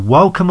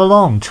Welcome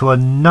along to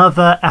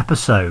another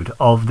episode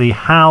of the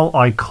How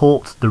I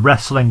Caught the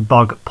Wrestling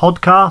Bug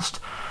podcast,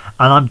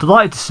 and I'm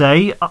delighted to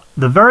say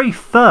the very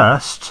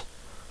first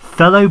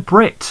fellow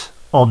Brit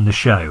on the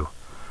show.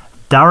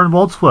 Darren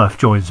Wadsworth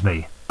joins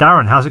me.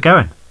 Darren, how's it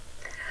going?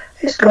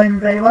 It's going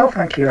very well,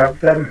 thank you. I've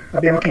been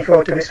looking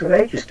forward to this for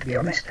ages, to be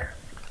honest.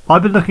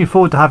 I've been looking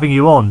forward to having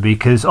you on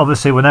because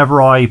obviously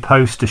whenever I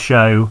post a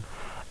show,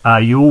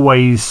 you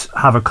always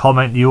have a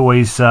comment, you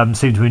always seem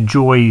to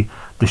enjoy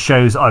the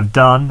shows I've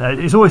done.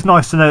 It's always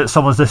nice to know that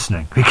someone's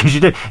listening because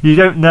you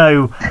don't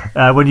know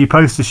when you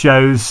post the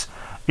shows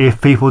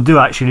if people do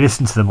actually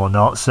listen to them or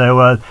not.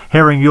 So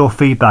hearing your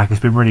feedback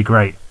has been really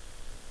great.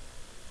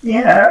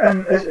 Yeah,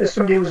 and as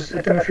somebody who's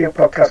done a few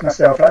podcasts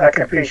myself, I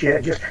can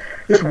appreciate just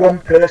one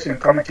person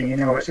commenting,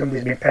 that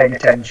somebody's been paying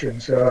attention.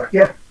 So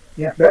yeah,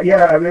 but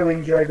yeah, I really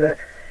enjoy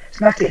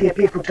it's nice to hear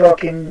people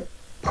talking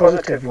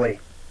positively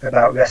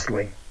about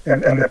wrestling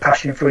and the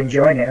passion for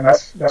enjoying it, and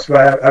that's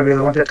why I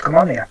really wanted to come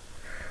on here.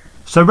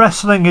 So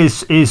wrestling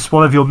is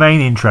one of your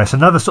main interests.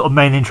 Another sort of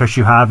main interest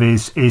you have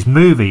is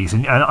movies,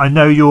 and I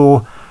know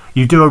you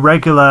do a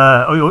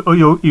regular or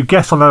you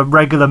guest on a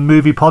regular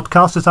movie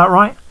podcast. Is that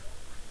right?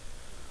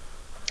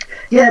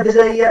 Yeah, there's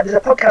a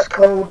podcast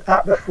called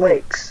At the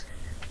Flicks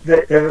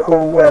that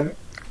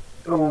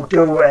who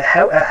do a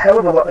hell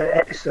of a lot of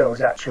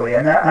episodes actually,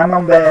 and I'm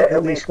on there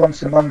at least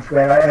once a month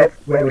where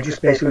we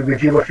just basically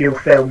review a few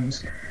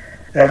films.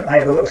 I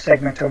have a little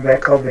segment on there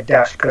called The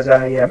Dash because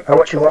I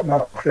watch a lot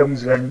more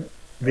films than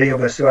the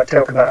others, so I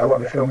talk about a lot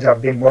of the films I've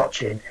been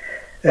watching.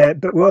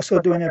 But we're also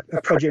doing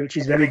a project which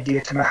is very dear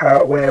to my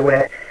heart where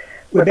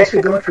we're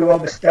basically going through all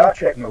the Star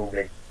Trek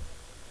movies.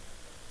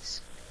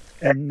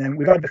 And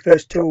we've had the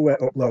first two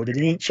uploaded.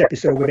 In each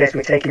episode we're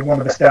basically taking one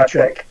of the Star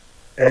Trek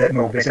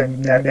movies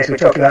and basically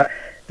talking about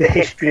the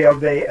history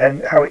of it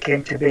and how it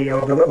came to be,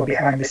 all the little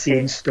behind the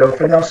scenes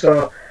stuff, and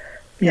also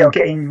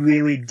getting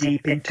really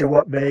deep into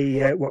what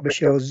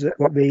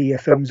the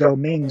films all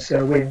mean.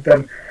 So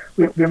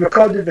we've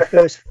recorded the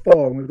first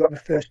four, and we've got the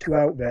first two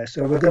out there.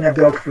 So we're going to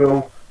go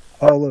through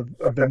all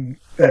of them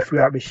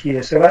throughout this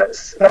year. So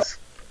that's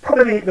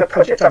probably the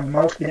project I've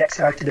most been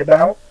excited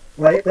about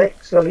lately.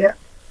 So yeah.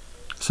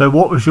 So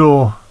what's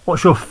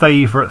your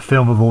favourite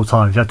film of all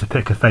time? If you had to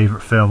pick a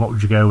favourite film, what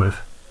would you go with?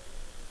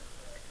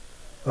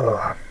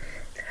 Oh.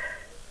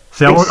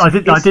 See, I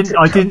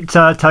didn't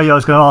tell you I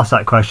was going to ask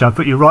that question. I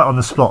put you right on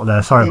the spot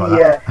there. Sorry about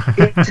that.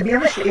 Yeah, to be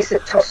honest, it's a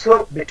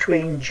toss-up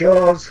between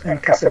Jaws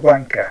and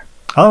Casablanca.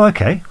 Oh,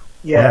 okay.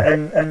 Yeah.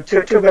 And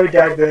two very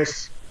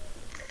diverse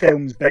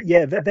films, but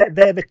yeah, they're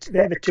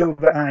the two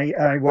that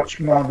I watch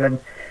more than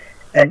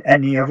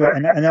any other,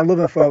 and I love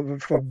them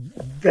for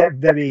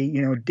very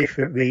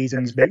different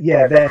reasons. But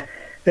yeah, they're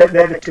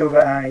the two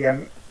that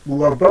I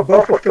love. But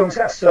both were films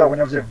that I saw when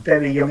I was a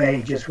very young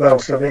age as well,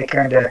 so they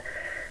kind of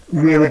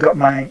really got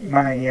my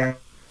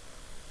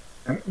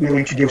really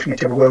introduced me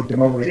to the world of the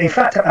movies. In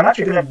fact, I'm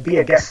actually going to be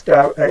a guest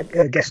on a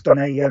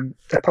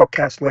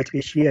podcast later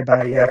this year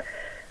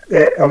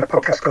on a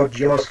podcast called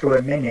Jaws for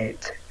a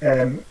Minute,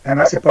 and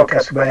that's a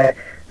podcast where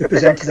the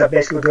presenters are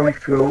basically going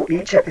through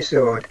each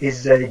episode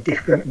is a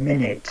different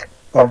minute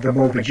of the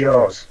movie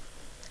Jaws.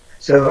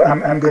 So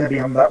I'm going to be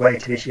on that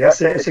later this year.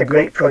 It's a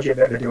great project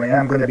that they're doing.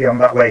 I'm going to be on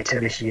that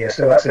later this year.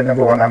 So that's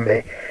another one I'm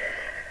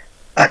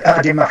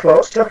adding my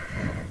thoughts to.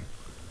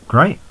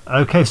 Great.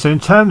 Okay, so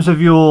in terms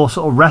of your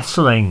sort of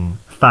wrestling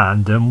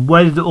fandom,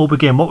 where did it all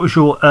begin? What was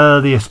your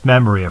earliest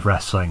memory of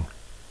wrestling?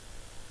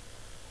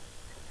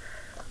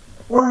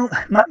 Well,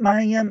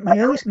 my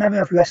earliest memory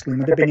of wrestling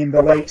would have been in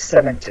the late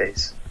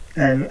 70s,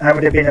 and I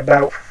would have been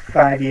about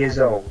 5 years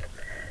old.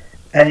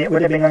 And it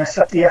would have been on a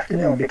Saturday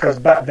afternoon because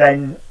back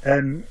then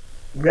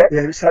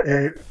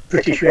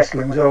British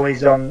wrestling was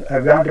always on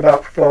around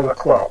about 4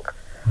 o'clock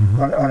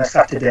on a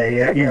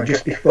Saturday,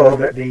 just before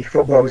the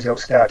football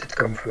results started to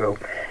come through.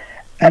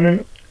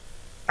 And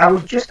I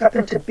was just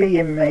happened to be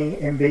in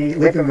the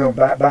living room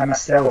by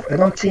myself,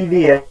 and on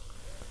TV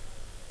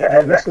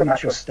a wrestling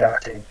match was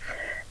starting,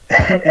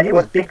 and it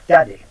was Big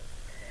Daddy,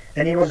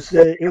 and he was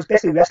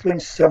basically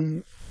wrestling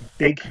some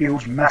big,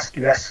 huge, masked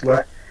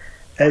wrestler,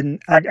 and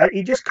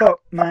he just caught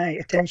my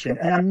attention.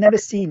 And I've never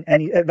seen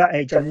at that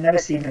age. I've never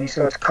seen any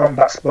sort of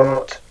combat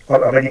sport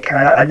of any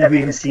kind. I've never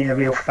even seen a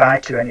real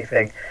fight or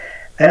anything.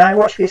 And I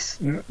watched this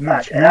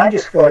match, and I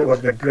just thought it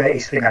was the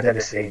greatest thing I'd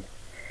ever seen.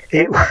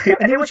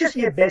 And it was just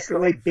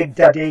basically Big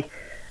Daddy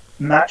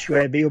match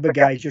where the other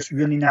guy's just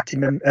running at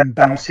him and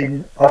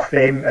bouncing off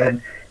him,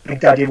 and Big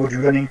Daddy was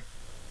running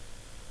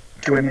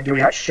to him and doing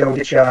like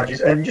shoulder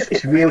charges, and just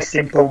this really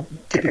simple,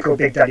 typical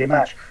Big Daddy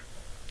match.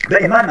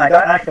 But in my mind,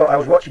 I thought I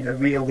was watching a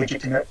real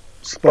legitimate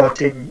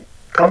sporting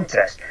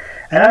contest,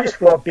 and I just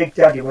thought Big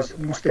Daddy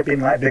must have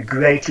been like the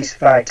greatest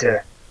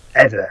fighter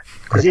ever,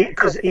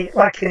 because he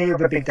like any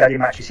other Big Daddy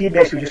matches, he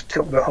basically just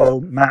took the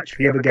whole match.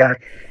 The other guy,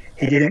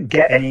 he didn't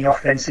get any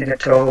offense in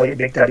at all.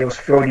 Big Daddy was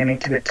throwing him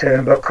into the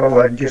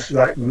turnbuckle and just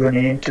like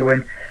running into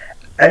him.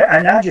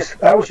 And I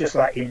was just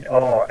like in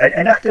awe.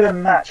 And after the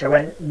match, I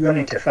went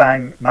running to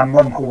find my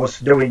mum, who was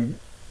doing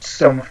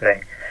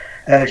something.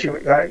 She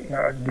was like,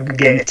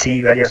 getting a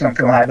tea ready or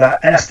something like that.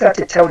 And I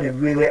started telling her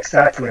really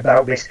excitedly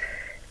about this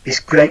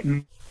great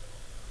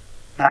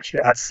match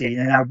that I'd seen,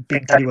 and how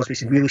Big Daddy was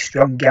this really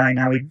strong guy.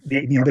 Now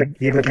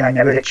the other guy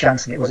never had a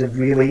chance, and it was a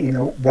really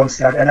one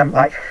sided. And I'm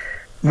like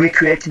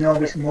recreating all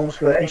this moves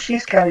for her, and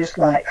she's kind of just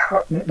like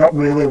not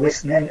really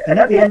listening. And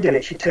at the end of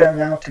it, she turned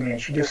around to me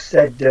and she just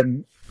said,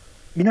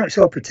 "It's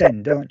all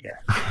pretend, don't you?"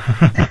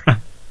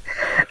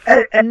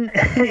 and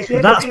it's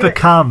really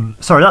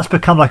that's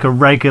become like a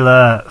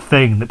regular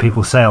thing that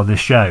people say on this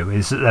show,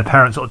 is that their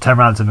parents sort of turn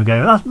around to them and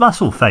go,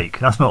 that's all fake,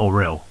 that's not all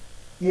real.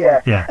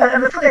 Yeah.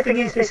 And the funny thing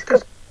is this,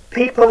 because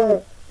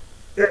people,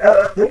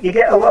 you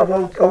get a lot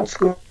of old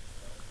school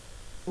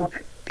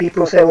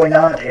people say, well,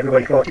 no,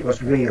 everybody thought it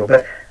was real,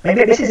 but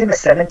maybe this is in the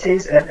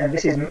 70s, and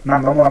this is my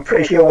mum. I'm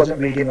pretty sure I wasn't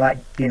reading like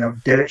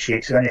dirt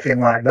sheets or anything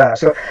like that.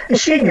 So, and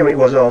she knew it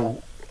was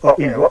all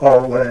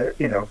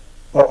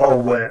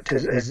worked,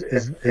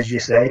 as you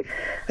say.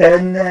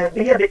 And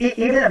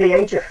even at the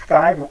age of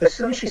 5, as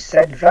soon as she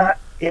said that,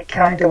 it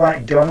kind of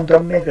like dawned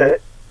on me that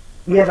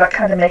that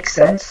kind of makes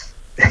sense.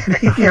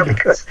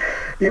 Because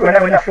when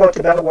I thought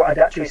about what I'd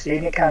actually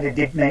seen, it kind of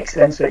did make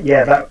sense. That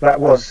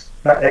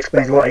that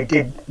explains what it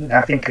did.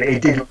 I think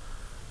it did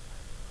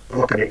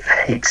look a bit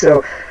fake.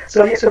 So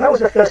that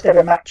was the first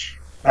ever match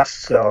I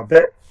saw.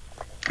 But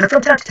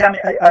from time to time,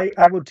 I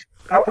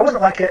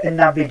wasn't like an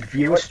avid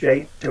viewer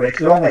straight to it,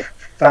 because I was only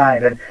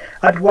 5, and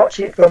I'd watch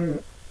it from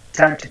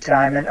time to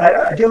time. And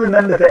I do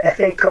remember the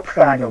FA Cup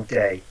final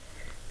day,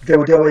 there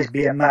would always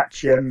be a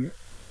match in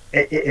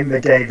the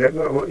day that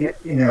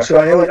so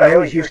I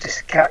always used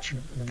to catch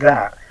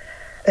that.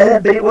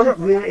 But it wasn't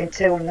really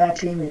until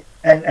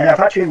and I've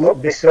actually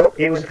looked this up.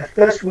 It was the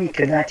first week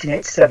of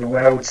 1987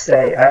 where I would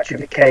say I actually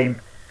became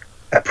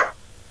a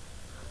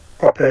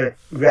proper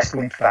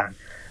wrestling fan.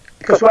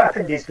 Because what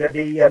happened is that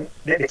the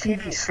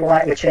TV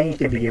slightly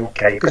changed in the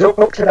UK. Because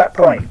up to that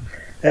point,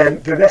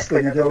 the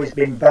wrestling had always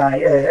been by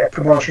a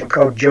promotion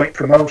called Joint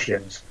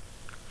Promotions,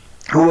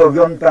 who were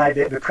run by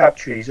the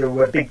Crabtrees,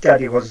 who Big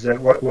Daddy was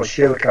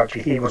Shirley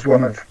Crabtree. He was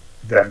one of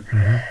them.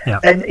 Mm-hmm. Yeah.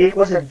 And it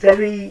was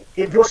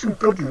some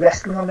good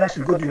wrestling on there,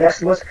 some good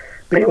wrestlers,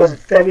 but it was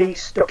very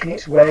stuck in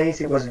its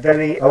ways. It was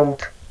very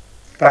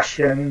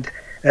old-fashioned.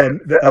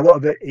 A lot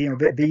of it,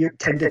 they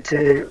tended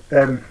to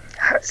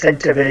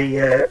centre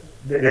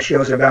the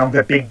shows around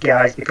the big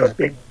guys, because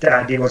Big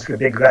Daddy was the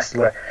big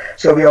wrestler.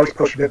 So we always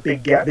pushed the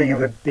big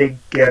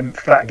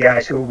fat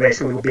guys who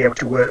basically would be able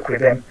to work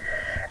with him.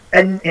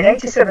 And in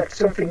 '87,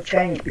 something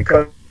changed,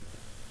 because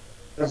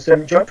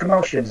Joint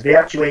Promotions, they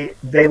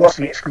lost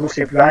the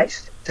exclusive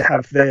rights to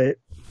have their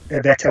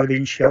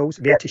television shows.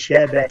 They had to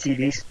share the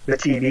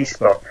TV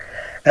spot.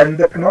 And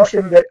the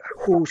promotion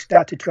who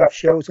started to have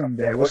shows on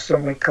there was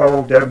something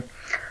called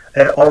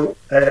All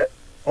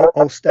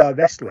Star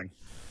Wrestling.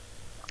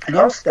 And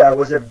All Star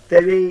was a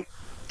very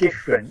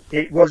different.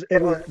 It was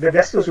the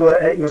wrestlers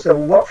it was a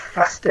lot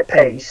faster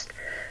paced.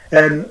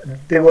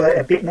 They were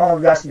a bit more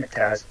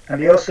razzmatazz,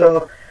 and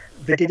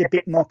they did a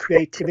bit more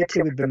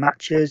creativity with the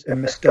matches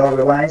and the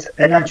storylines.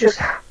 And I just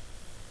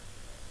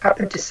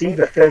happened to see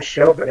the first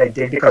show that they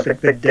did, because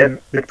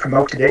they'd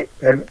promoted it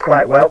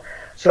quite well.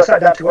 So I sat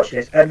down to watch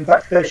this, and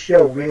that first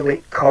show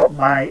really caught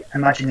my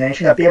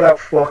imagination. I'd be about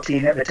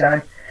 14 at the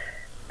time,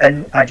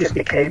 and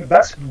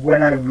that's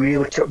when I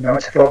really took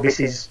notice. I thought,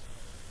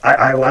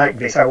 I like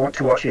this, I want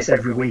to watch this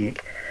every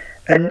week.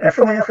 And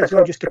funnily enough as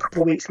well, just a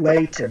couple of weeks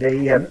later,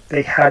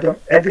 they had,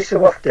 every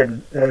so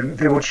often,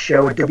 they would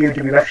show a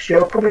WWF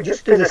show, probably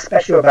just as a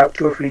special about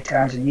 2 or 3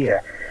 times a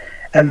year.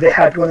 And they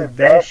had one of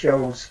their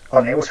shows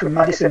on. It was from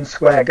Madison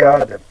Square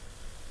Garden.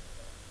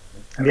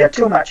 And they had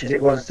 2 matches.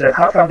 It was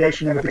Heart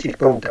Foundation and the British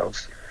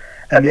Bulldogs.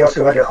 And they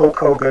also had a Hulk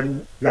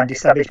Hogan, Randy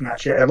Savage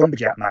match, a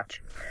lumberjack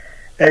match.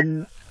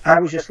 And I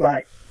was just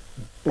like,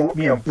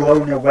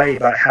 blown away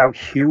by how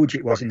huge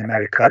it was in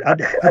America.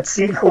 I'd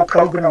seen Hulk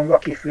Hogan on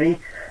Rocky III,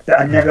 but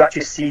I'd never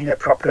actually seen a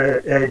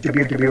proper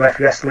WWF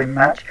wrestling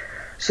match.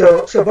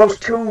 So those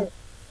 2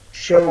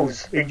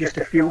 shows in just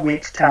a few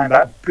weeks' time,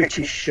 that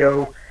British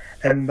show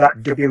and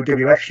that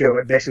WWF show,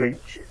 it basically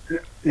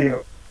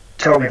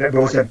told me that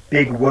there was a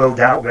big world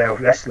out there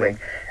of wrestling.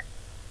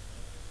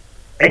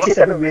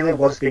 87 really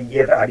was the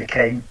year that I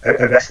became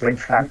a wrestling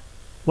fan.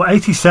 Well,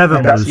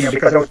 87 was...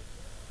 because I was...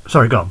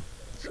 Sorry, go on.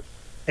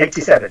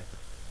 87.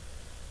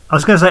 I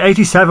was going to say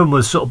 87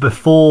 was sort of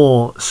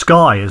before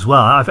Sky as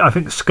well. I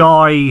think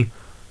Sky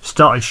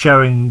started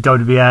showing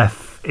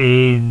WWF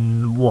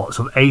in sort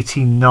of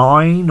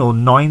 89 or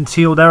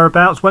 90 or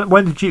thereabouts.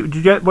 When did you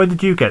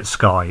get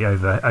Sky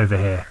over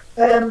here?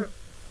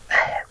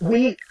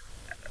 We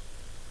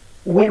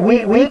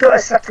got a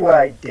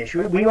satellite dish.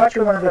 We were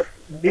actually one of the.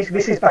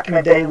 This is back in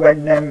the day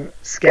when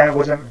Sky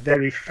wasn't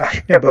very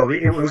fashionable.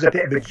 It was a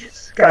bit of a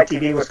Sky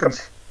TV was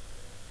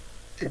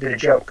considered a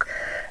joke.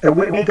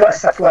 We got a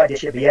satellite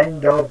dish at the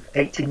end of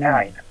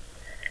 '89,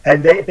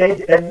 and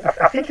and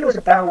I think it was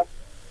about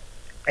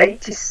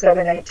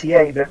 87,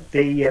 88 that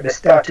they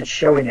started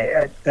showing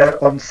it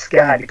on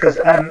Sky, because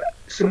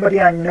somebody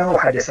I know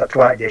had a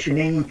satellite dish, and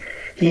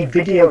he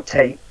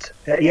videotaped.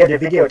 He had a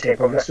videotape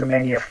of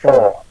WrestleMania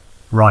 4.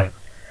 Right.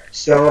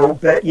 So,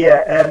 but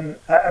yeah,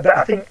 but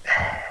I think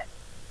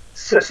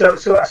so.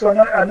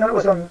 I know it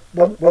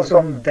was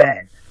on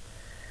then.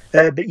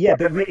 But yeah,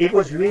 but it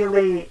was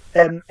really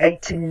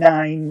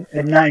 89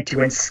 and 90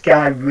 when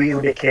Sky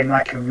really became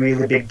like a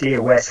really big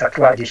deal, where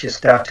satellite dishes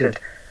started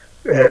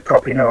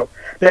popping up.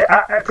 But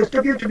because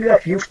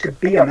WWF used to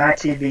be on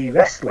ITV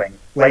Wrestling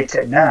late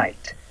at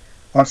night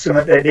on some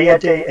of they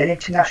had an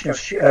international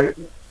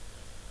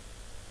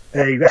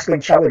a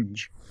wrestling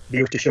challenge they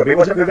used to show. But it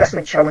wasn't the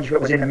wrestling challenge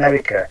that was in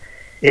America.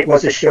 It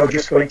was a show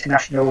just for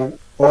international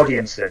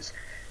audiences.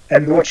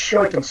 And they would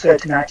show it on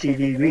certain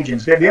ITV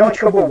regions. But the only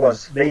trouble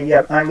was,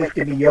 I lived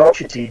in the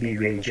Yorkshire TV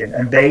region,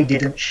 and they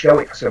didn't show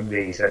it for some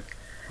reason.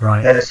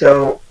 Right.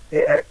 So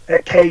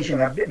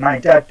occasionally, my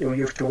dad, who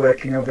used to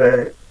work in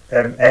other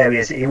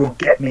areas, he would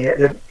get me.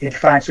 He'd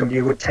find somebody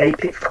who would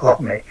tape it for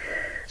me.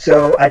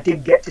 So I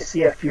did get to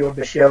see a few of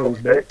the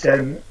shows. But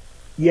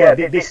yeah,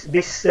 this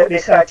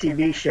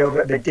ITV show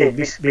that they did,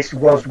 this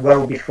was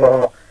well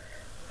before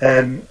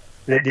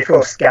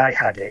before Sky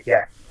had it.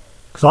 Yeah.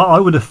 Because I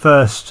would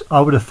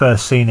have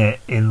first seen it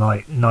in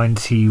like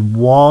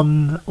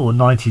 91 or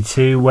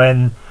 92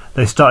 when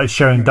they started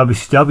showing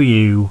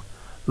WCW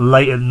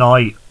late at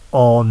night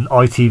on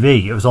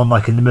ITV. It was on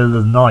like in the middle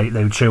of the night.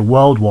 They would show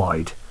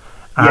worldwide,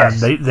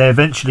 and Yes. they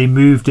eventually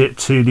moved it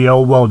to the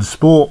old World of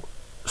Sport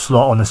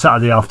slot on a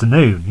Saturday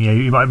afternoon. You know,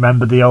 you might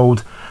remember the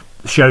old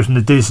shows from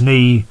the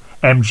Disney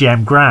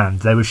MGM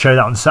Grand. They would show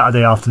that on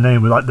Saturday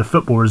afternoon with like the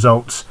football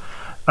results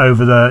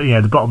over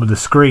the bottom of the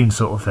screen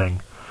sort of thing.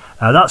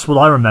 That's what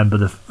I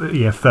remember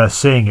first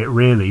seeing it,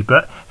 really.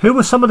 But who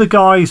were some of the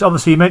guys?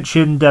 Obviously, you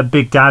mentioned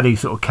Big Daddy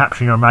sort of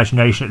capturing your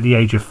imagination at the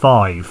age of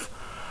 5.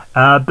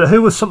 But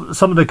who were some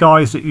of the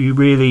guys that you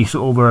really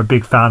sort of were a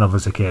big fan of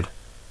as a kid?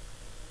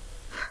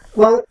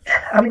 Well,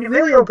 I mean, it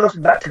really all goes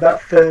back to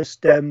that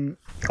first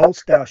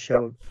All-Star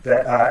show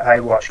that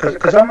I watched.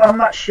 Because on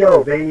that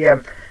show, they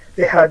had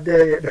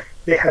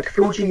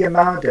Fuji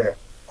Yamada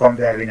on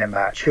there in a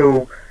match,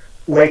 who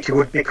later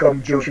would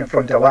become Jushin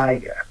Thunder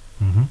Liger.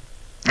 Mm-hmm.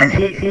 And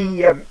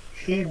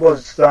he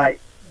was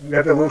like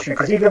revolutionary,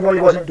 because even though he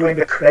wasn't doing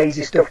the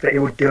crazy stuff that he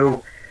would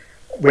do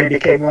when he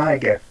became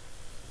Liger,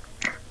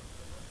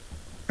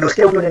 he was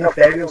still doing enough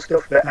aerial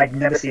stuff that I'd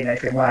never seen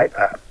anything like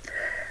that.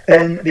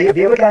 And the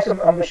other guys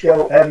on the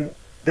show,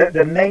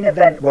 the main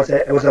event was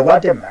a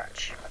ladder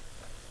match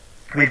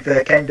with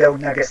Kendo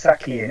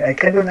Nagasaki, and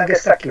Kendo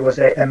Nagasaki was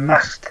a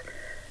masked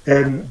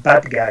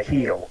bad guy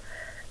heel.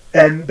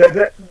 But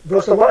there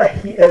was a lot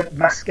of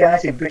masked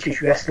guys in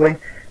British wrestling.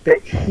 But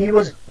he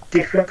was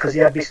different because he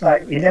had this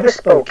he never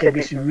spoke. He had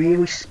this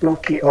really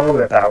spooky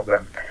aura about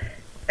them.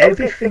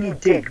 Everything he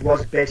did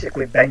was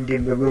basically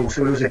bending the rules.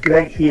 So he was a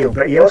great heel.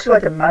 But he also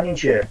had a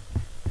manager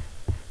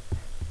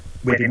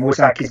with him who was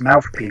like his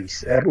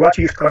mouthpiece. Who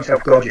actually used to call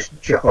himself Gorgeous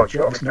George.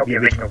 Obviously not the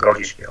original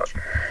Gorgeous George.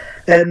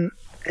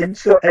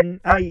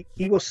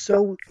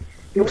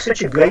 He was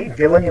such a great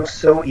villain. He was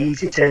so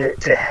easy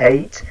to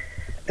hate.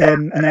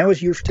 And I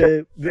always used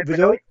to,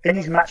 in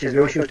his matches,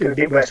 there always used to be a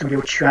bit where somebody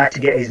would try to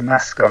get his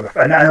mask off.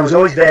 And I was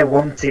always there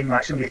wanting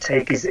like somebody to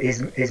take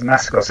his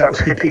mask off. So that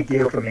was a big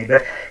deal for me.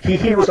 But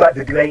he was like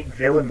the great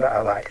villain that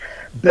I liked.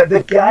 But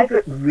the guy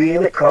that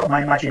really caught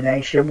my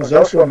imagination was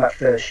also on that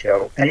first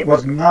show. And it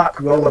was Mark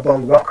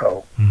Rollerball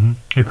Rocco. Mm-hmm.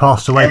 Who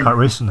passed away quite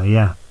recently,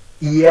 yeah.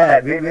 Yeah,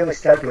 really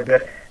sadly.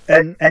 But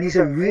and he's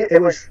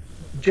it was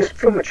just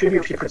from the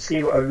tributes you could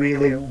see what a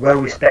really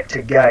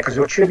well-respected guy, because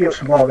there were tributes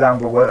from all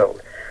around the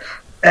world.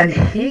 And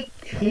he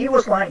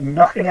was like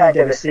nothing I'd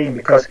ever seen,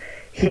 because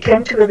he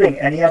came to the ring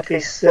and he had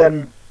this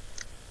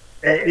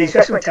his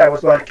wrestling attire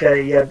was like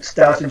a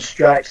Stars and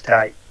Stripes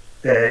type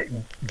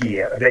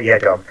gear that he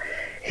had on.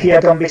 He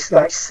had on this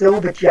like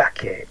silver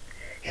jacket.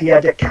 He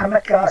had a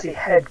kamikaze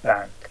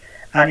headband,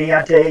 and he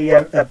had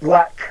a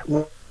black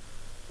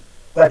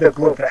leather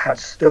glove that had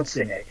studs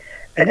in it.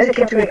 And as he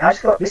came to the ring, I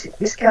just thought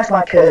this guy's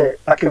like a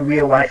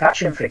real life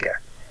action figure.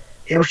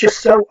 It was just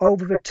so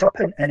over the top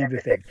and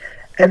everything.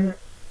 And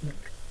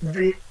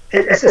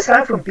it's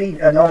aside from being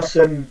an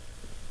awesome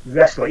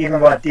wrestler, even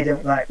though I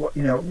didn't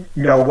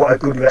know what a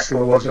good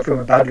wrestler was or from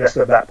a bad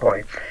wrestler at that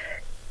point,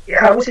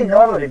 I was in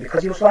awe of him,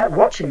 because he was like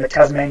watching the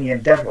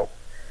Tasmanian Devil.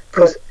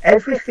 Because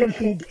everything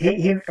he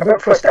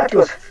for a start, he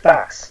was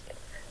fast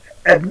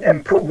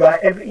and put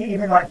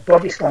even like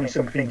body slamming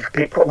something,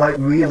 he put like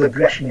real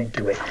aggression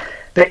into it.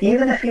 But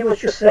even if he was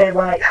just saying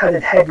like had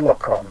a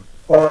headlock on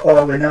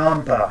or an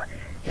armbar,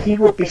 he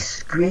would be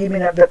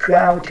screaming at the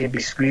crowd, he'd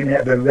be screaming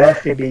at the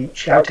ref, he'd be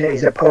shouting at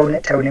his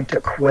opponent, telling him to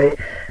quit.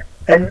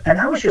 And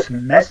I was just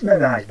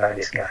mesmerised by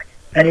this guy.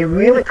 And he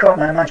really caught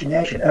my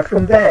imagination. And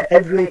from there,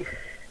 every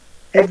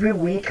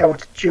week I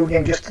would tune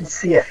in just to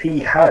see if he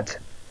had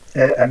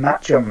a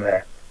match on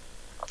there.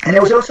 And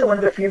it was also one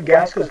of the few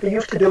guys, because they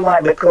used to do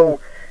like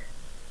little,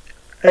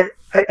 I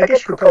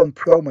guess you could call them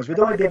promos. We'd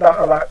only be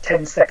about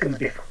 10 seconds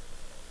before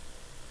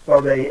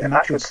a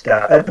match would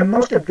start. And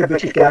most of the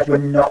British guys were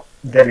not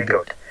very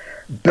good.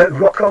 But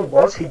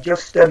Rocco he'd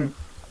just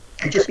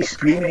be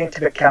screaming into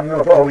the camera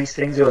of all these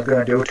things he was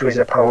going to do to his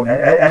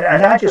opponent,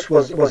 and I just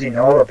was in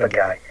awe of the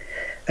guy.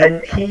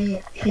 And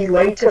he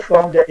later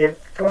formed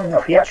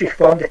he actually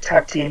formed a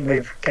tag team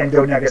with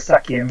Kendo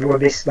Nagasaki, and they were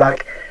this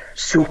like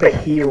super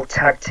heel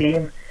tag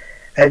team.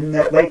 And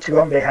later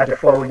on, they had a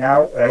falling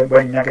out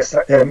when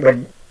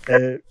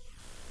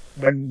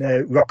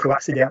Rocco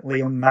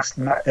accidentally unmasked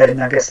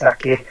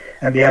Nagasaki,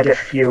 and they had a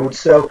feud.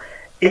 So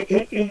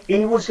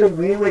he was a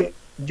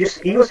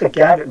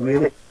guy that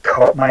really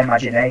caught my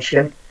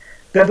imagination.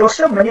 There were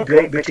so many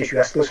great British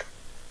wrestlers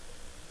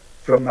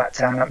from that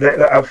time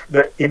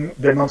that in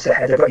the months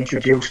ahead I got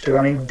introduced to.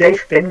 I mean,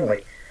 Dave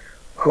Finlay,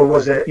 who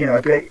was a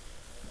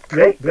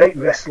great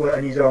wrestler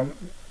in his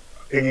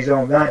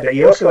own right, but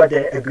he also had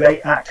a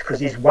great act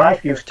because his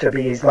wife used to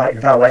be his like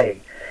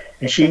valet,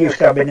 and she used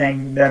to have the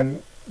name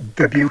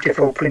the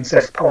beautiful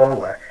Princess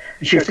Paula,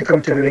 and she used to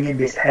come to the ring in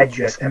this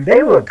headdress, and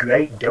they were a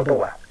great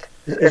double act,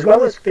 as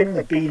well as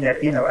Finlay being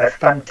a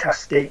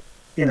fantastic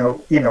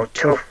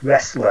tough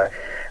wrestler.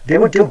 They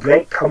would do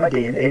great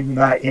comedy in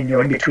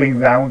between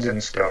rounds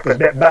and stuff. Because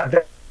back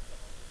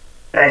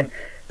then,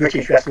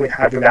 British wrestling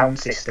had a round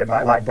system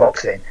like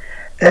boxing,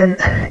 and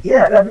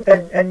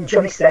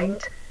Johnny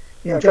Saint,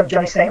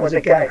 Johnny Saint was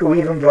a guy who,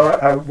 even though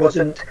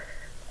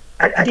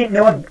I didn't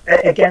know.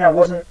 Again, I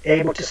wasn't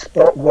able to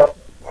spot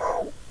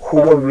who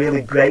were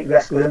really great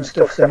wrestlers and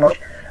stuff so much.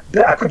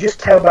 But I could just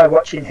tell by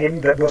watching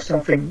him that there was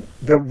something,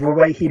 the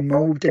way he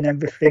moved and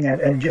everything,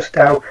 and just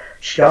how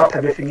sharp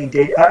everything he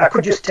did. I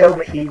could just tell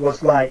that he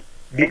was like,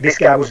 this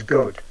guy was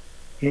good.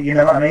 You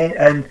know what I mean?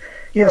 And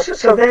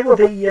so they were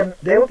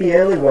the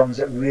early ones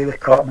that really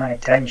caught my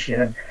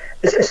attention. And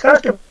as far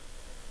as the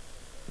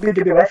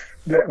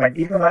WWF went,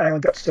 even though I only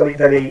got to see it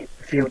very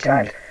few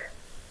times,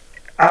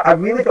 I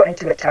really got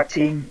into the tag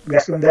team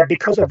wrestling there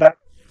because of that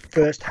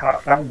first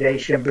Hart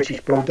Foundation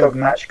British Bulldog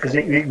match, because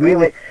it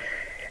really.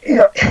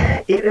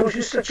 It was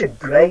just such a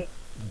great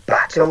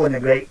battle and a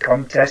great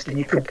contest, and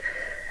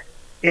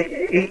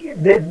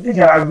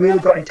I really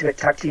got into the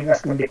tag team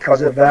wrestling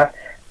because of that.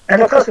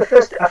 And of course, the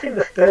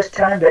first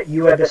time that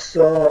you ever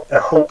saw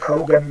a Hulk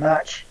Hogan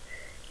match,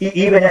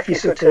 even if you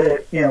sort of,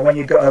 when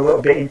you got a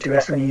little bit into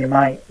wrestling, you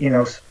might,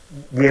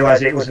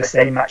 realize it was the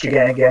same match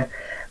again and again.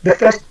 The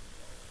first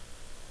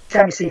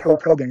time you see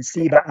Hulk Hogan and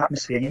see that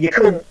atmosphere, you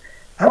couldn't.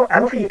 I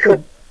don't think you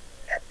could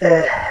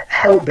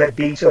help but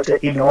be sort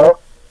of in awe.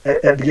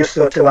 Just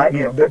sort of like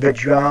the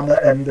drama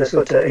and the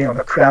sort of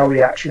the crowd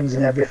reactions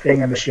and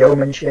everything and the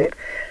showmanship.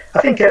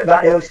 I think at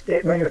that early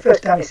stage, when the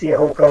first time you see a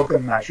Hulk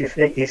Hogan match, you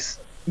think it's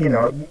you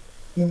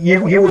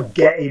would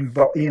get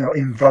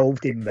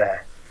involved in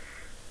there.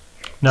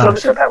 No.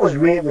 So that was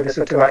really the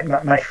sort of like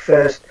my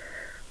first,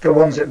 the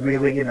ones that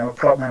really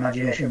caught my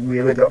imagination,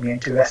 really got me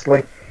into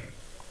wrestling.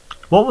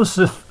 What was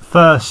the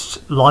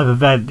first live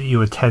event that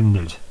you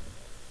attended?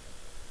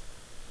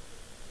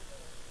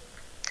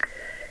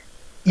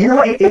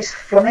 It's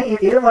funny.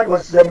 Even though it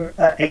was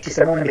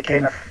 87 when I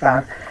became a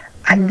fan,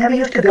 I never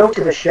used to go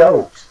to the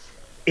shows.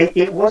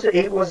 It was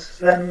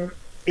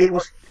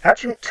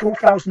actually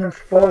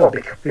 2004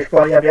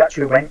 before I ever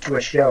actually went to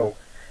a show,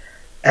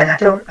 and I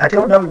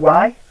don't know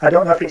why. I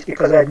don't know if it's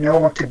because I had no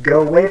one to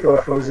go with, or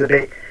if I was a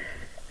bit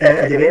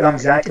of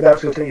anxiety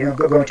about sort of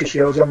going to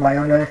shows on my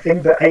own or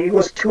anything. But it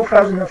was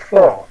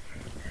 2004,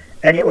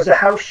 and it was a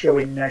house show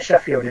in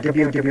Sheffield, a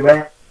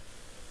WWF.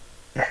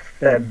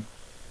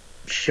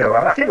 Show.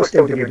 I think it was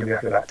still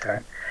WWF at that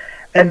time,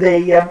 and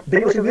but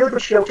it was a really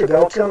good show to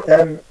go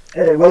to.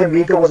 William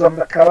Regal was on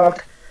the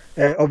card.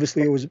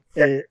 Obviously, it was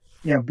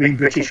being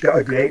British got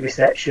a great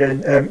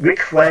reception.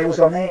 Ric Flair was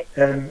on it.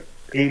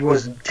 He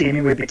was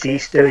teaming with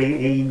Batista.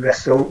 They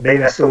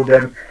wrestled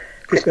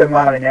Chris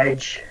Benoit and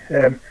Edge.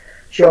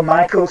 Shawn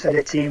Michaels had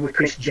a team with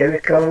Chris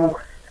Jericho.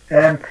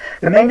 The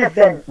main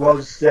event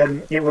was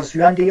it was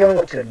Randy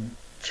Orton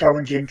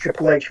challenging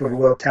Triple H for the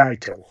world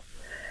title,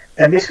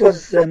 and this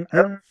was I don't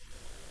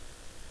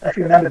know if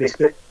you remember this,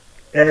 but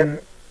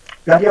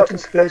Randy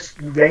Orton's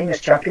first reign as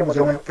champion was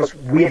only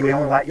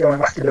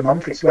lasted a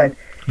month. It's when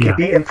he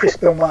beat Chris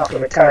Benoit for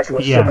the title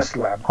at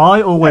SummerSlam.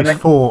 I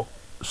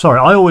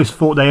always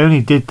thought they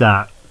only did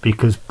that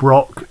because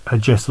Brock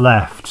had just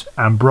left,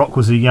 and Brock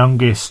was the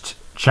youngest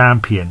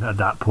champion at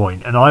that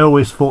point. And I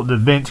always thought that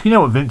Vince, you know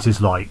what Vince is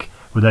like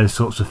with those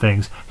sorts of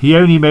things, he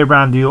only made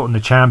Randy Orton the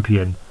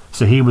champion,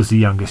 so he was the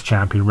youngest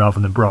champion rather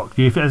than Brock.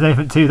 Do you think there's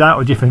anything to that,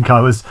 or do you think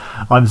I'm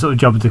sort of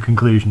jumping to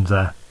conclusions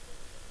there?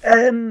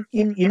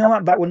 You know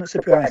what? That wouldn't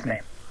surprise me.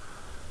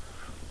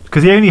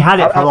 Because he only had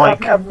it for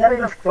I've never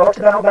even thought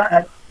about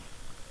that.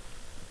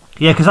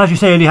 Yeah, because as you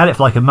say, he only had it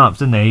for like a month,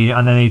 didn't he?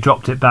 And then he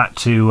dropped it back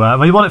to.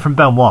 He won it from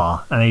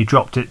Benoit, and he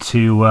dropped it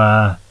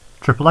to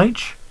Triple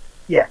H.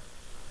 Yeah.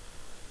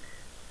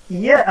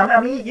 Yeah, I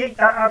mean,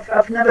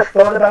 I've never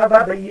thought about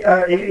that, but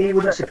it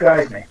wouldn't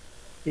surprise me.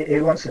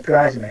 It won't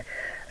surprise me.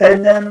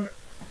 And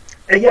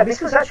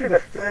this was actually the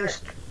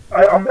first.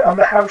 On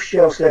the house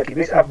show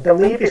circuit, I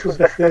believe this was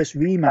the first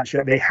rematch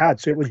that they had,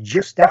 so it was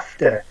just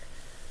after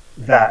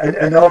that.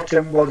 And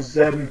Orton was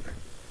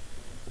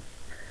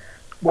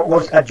what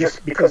was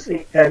just because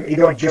he'd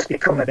only just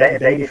become a better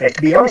babyface.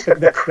 To be honest,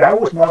 the crowd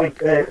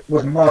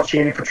was more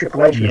cheering for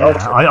Triple H. Yeah,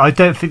 I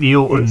don't think the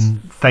Orton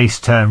face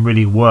turn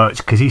really worked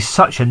because he's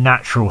such a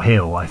natural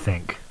heel, I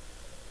think.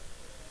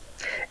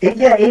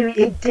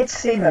 It did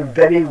seem a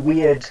very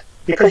weird,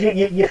 because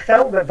you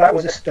felt that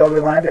was a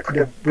storyline that could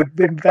have,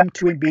 with them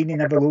two being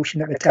in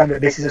Evolution at the time,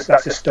 that's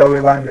a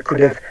storyline that could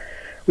have,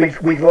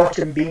 with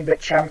Orton being the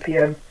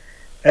champion,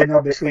 and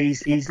obviously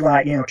he's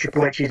like,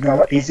 Triple H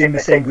he's in the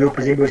same group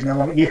as he was no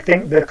longer. You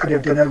think they could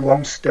have done a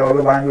long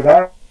storyline with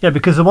that? Yeah,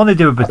 because the one they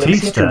did with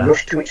Batista, they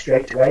rushed to it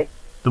straight away.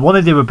 The one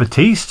they did with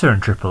Batista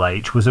and Triple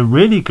H was a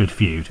really good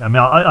feud. I mean,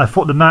 I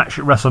thought the match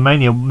at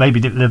WrestleMania maybe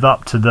didn't live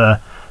up to the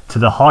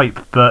hype,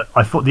 but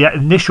I thought the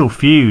initial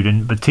feud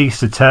and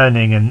Batista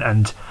turning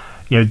and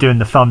doing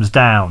the thumbs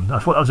down, I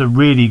thought that was a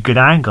really good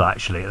angle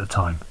actually at the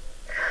time.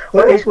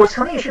 Well, it's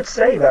funny you should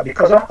say that,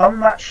 because on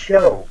that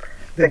show,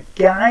 the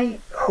guy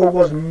who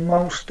was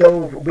most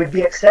over, with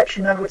the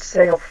exception, I would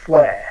say, of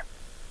Flair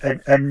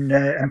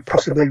and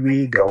possibly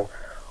Regal,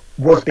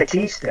 was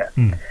Batista.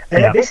 And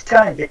at this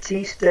time,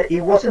 Batista, he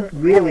wasn't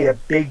really a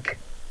big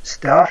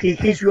star.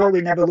 His role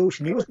in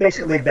Evolution, he was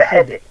basically the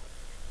heavy.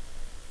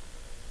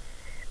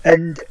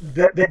 And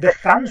the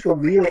fans were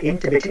really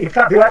into it. In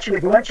fact, they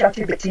weren't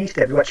chanting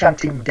Batista, they were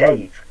chanting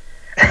Dave.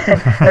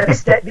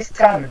 At this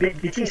time,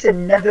 Batista had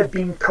never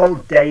been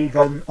called Dave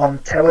on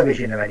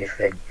television or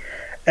anything.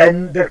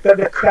 And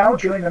the crowd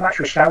during the match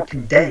was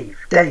shouting Dave,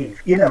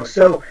 Dave,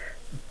 so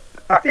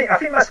I think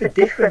that's the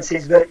difference,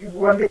 is that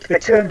when they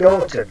turned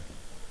Orton,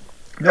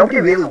 nobody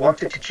really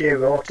wanted to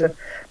cheer Orton,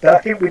 but I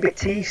think with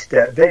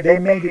Batista, they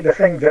made it the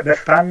thing that the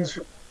fans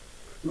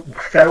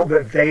felt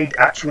that they'd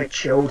actually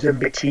chosen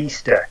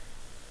Batista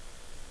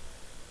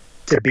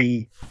to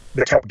be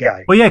the top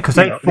guy. Well, yeah, because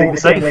they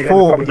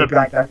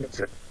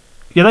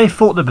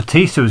thought that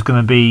Batista was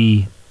going to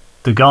be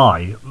the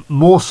guy,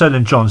 more so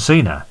than John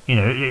Cena.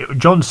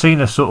 John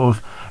Cena sort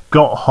of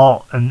got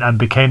hot and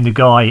became the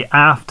guy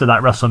after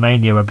that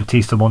WrestleMania where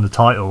Batista won the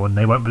title, and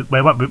they went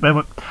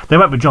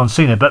with John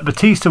Cena. But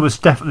Batista was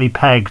definitely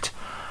pegged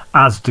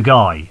as the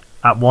guy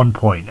at one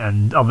point,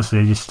 and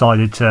obviously they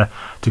decided to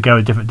go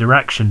a different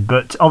direction.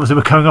 But obviously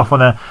we're going off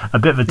on a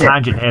bit of a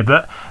tangent here.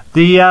 But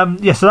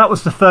so that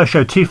was the first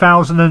show,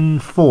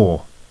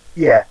 2004.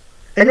 Yeah.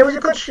 And it was a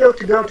good show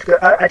to go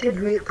to. I did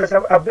really, because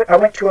I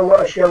went to a lot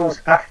of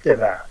shows after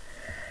that,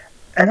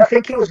 and I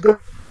think it was good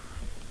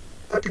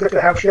to go to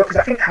a house show, because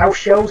I think house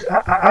shows,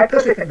 I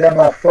personally think they're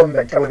more fun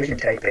than television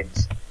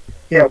tapings.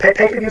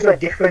 Pay-per-views are a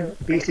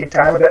different beast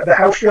entirely, but the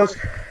house shows,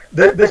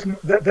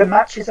 the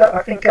matches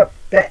I think are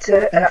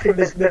better, and I think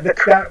the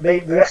crowd,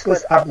 the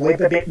wrestlers ad-lib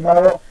a bit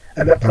more,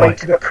 and they play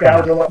to the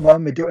crowd a lot more,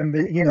 and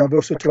they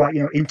also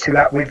to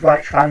interact with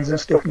fans and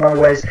stuff more.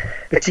 Whereas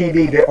the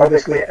TV,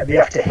 they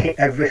have to hit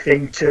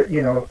everything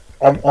to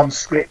on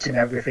script and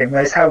everything.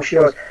 Whereas house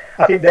shows,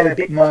 I think they're a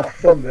bit more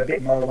fun, they're a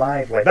bit more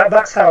lively.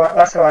 That's how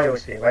I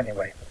always feel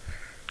anyway.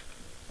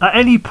 At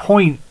any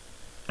point,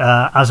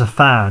 as a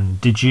fan,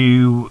 did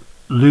you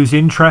lose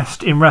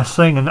interest in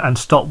wrestling and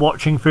stop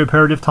watching for a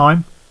period of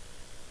time?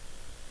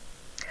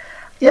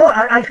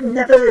 I've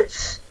never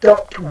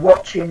stopped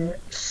watching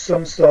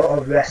some sort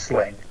of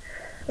wrestling.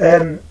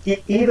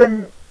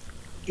 Even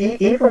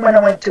when I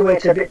went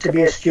to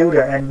be a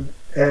student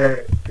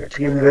and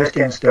to university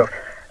and stuff,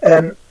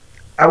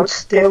 I would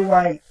still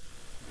I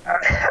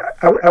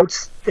would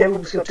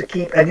still sort of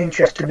keep an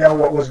interest to know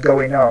what was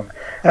going on.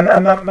 And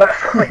my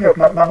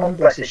mum,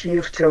 bless her, she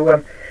used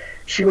to.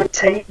 She would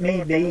tape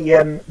me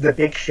the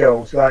big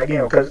shows,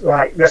 because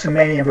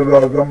WrestleMania and the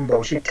Royal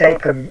Rumble, she'd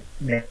tape them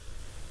me.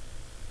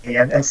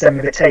 And send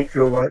me the tape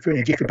through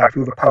a jiffy bag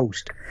through the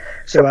post.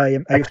 So I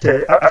used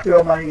to, after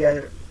all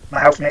my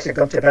housemates had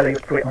gone to bed, I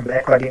used to put it on there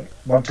because I didn't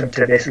want them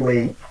to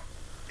basically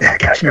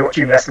catch me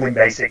watching wrestling,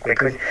 basically,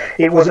 because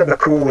it wasn't the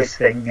coolest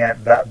thing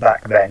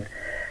back then.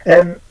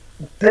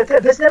 But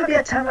there's never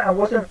been a time that I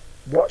wasn't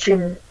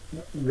watching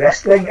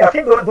wrestling. I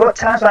think there were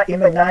times in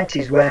the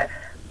 90s where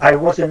I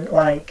wasn't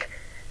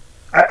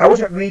I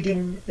wasn't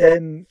reading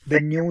the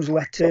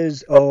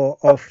newsletters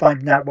or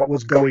finding out what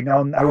was going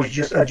on. I'd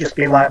just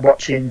be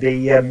watching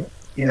the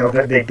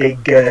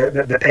big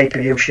the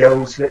pay-per-view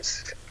shows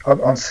that's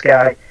on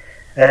Sky.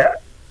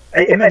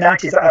 In the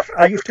 90s,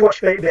 I used to watch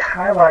the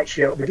highlight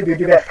show, the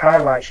WWF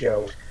highlight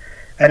shows,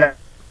 and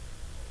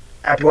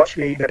I'd watch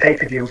the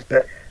pay-per-views.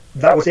 But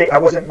that was it. I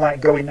wasn't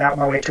going out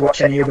my way to watch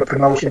any other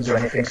promotions or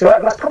anything. So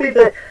that's probably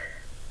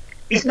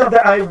it's not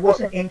that I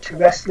wasn't into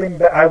wrestling,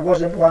 but I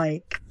wasn't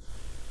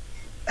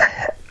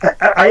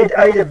I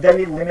had a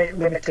very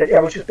limited. I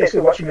was just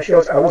basically watching the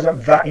shows. I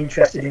wasn't that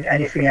interested in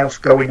anything else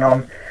going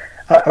on.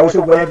 I was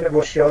aware that there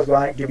were shows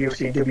like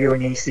WCW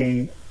and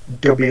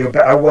ECW,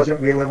 but I wasn't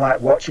really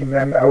watching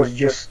them. I was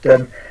just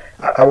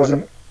I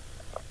wasn't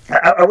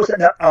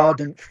an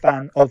ardent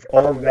fan of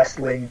all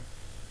wrestling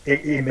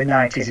in the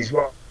 90s, is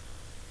what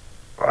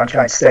I'm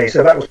trying to say.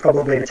 So that was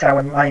probably the time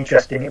when my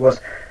interest in it was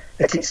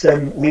at its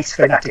least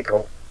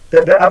fanatical.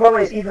 But I've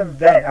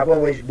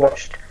always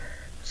watched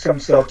some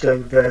sort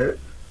of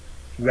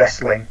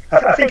wrestling.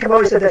 I think I've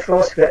always said this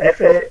first, that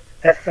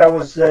if I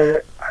was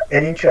an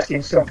interest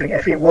in something,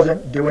 if it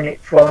wasn't doing it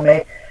for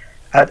me,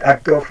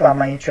 I'd go find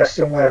my interest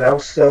somewhere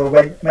else. So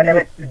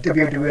whenever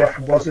WWF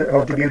wasn't,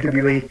 or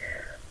WWE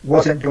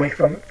wasn't doing it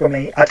for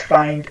me, I'd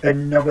find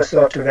another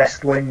sort of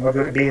wrestling,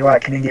 whether it be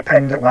like an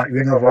independent, like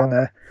Ring of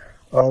Honor,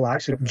 or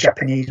like some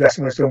Japanese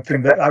wrestling or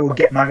something, that I would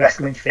get my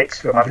wrestling fix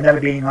from. I've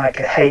never been like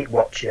a hate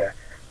watcher.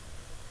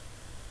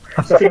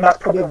 So I think that's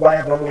probably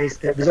why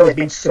there's always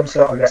been some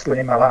sort of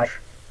wrestling in my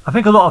life. I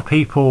think a lot of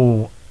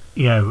people,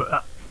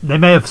 they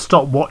may have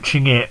stopped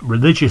watching it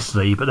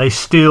religiously, but they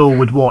still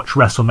would watch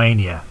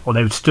WrestleMania, or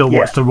they would still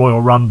watch the Royal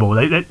Rumble.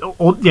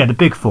 The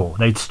Big Four.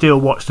 They'd still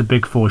watch the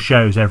Big Four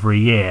shows every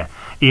year,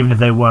 even if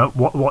they weren't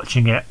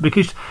watching it.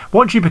 Because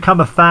once you become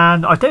a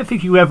fan, I don't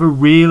think you ever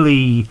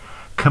really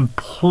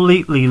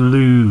completely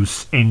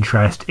lose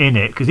interest in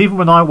it. Because even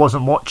when I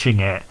wasn't watching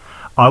it,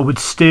 I would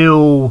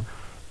still,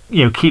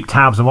 keep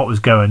tabs on what was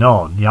going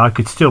on. I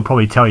could still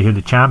probably tell you who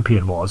the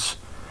champion was,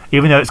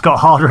 even though it's got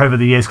harder over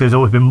the years because there's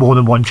always been more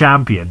than one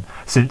champion.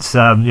 Since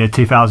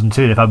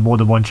 2002, they've had more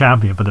than one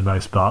champion for the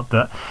most part.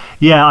 But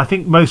yeah, I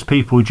think most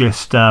people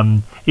just,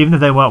 even if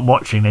they weren't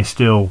watching, they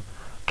still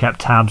kept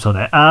tabs on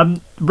it.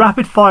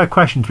 Rapid fire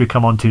questions we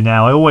come on to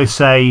now. I always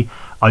say,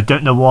 I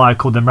don't know why I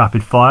call them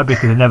rapid fire,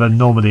 because they never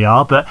normally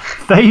are, but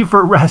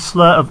favourite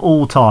wrestler of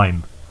all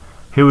time?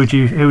 Who would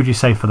you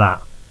say for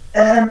that?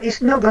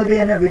 It's not going to be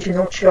an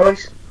original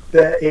choice,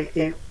 but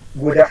it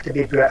would have to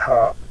be Bret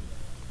Hart.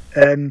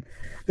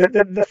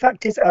 The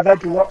fact is, I've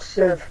had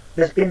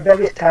there's been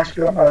various times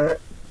throughout my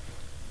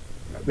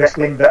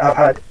wrestling that I've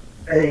had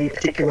a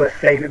particular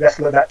favourite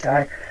wrestler at that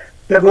time,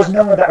 but there was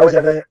no one that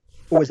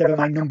was ever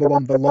my number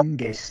one the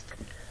longest,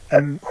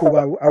 who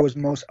I was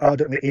most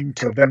ardently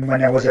into than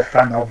when I was a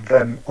fan of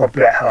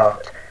Bret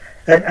Hart.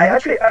 And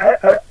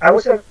I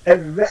was a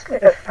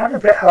fan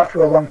of Bret Hart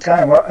for a long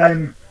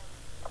time.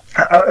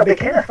 I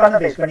became a fan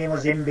of his when he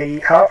was in the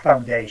Hart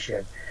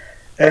Foundation.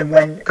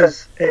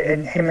 Because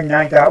him and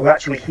Neidhart were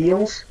actually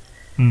heels,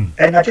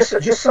 and I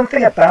just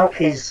something about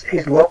his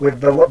look with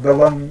the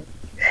long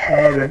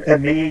hair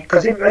and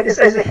because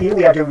as a heel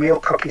he had a real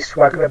cocky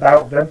swagger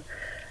about them,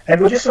 and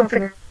there was just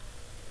something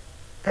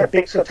a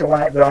bit sort of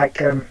like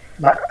I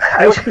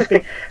always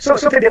think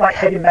something a bit like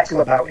heavy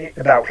metal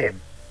about him,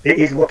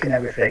 his look and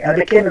everything. And I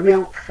became a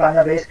real fan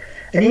of his.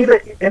 And even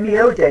in the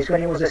early days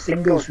when he was a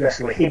singles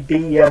wrestler, he'd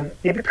be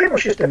pretty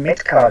much just a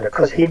mid-carder,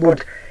 because he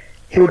would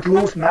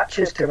lose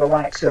matches to the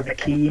likes of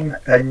Akeem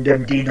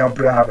and Dino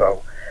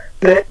Bravo,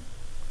 but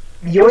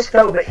you always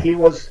felt that he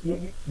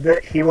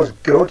was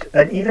good.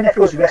 And even if he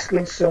was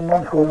wrestling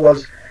someone who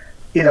was,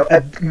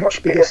 a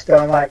much bigger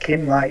star like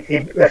him, like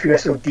if he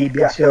wrestled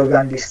DiBiase or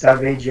Randy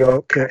Savage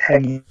or Kurt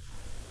Hennig,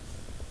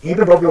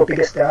 even though they were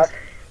bigger stars,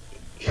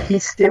 he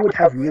still would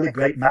have really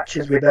great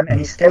matches with them, and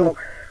he still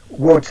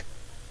would.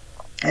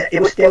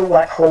 It would still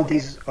like hold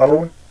his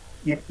own.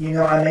 You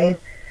know what I mean?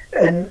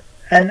 And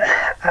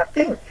I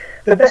think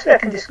the best way I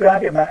can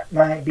describe it,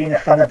 my being a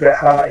fan of Bret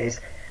Hart, is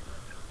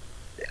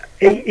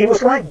it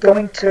was like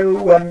going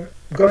to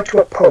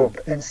a pub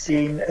and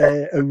seeing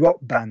a rock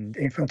band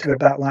in front of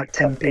about like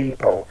 10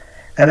 people,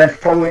 and then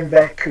following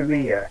their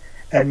career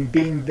and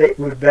being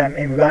with them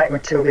right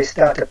until they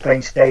started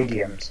playing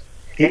stadiums.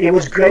 It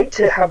was great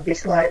to have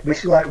this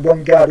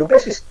one guy who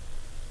basically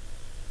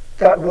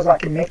was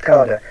like a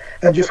mid-carder,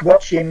 and just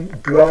watch him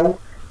grow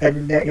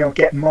and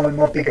get more and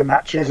more bigger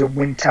matches and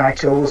win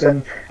titles.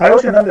 And I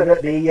also remember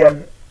that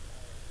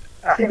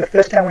I think the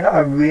first time when I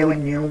really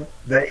knew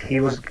that he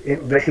was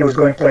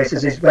going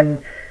places is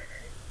when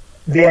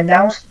they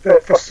announced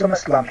that for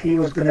SummerSlam he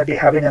was going to be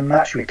having a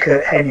match with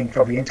Kurt Hennig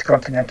for the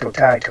Intercontinental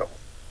title.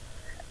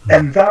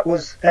 And that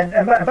was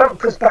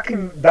because back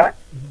in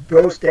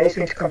those days,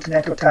 the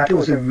Intercontinental title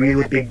was a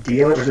really big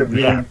deal. It was a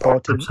really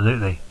important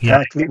title.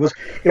 It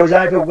was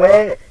either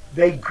where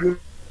they grew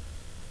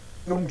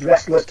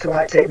wrestlers to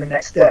like take the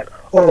next step,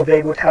 or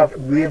they would have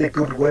really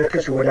good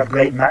workers who would have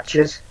great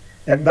matches.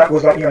 And that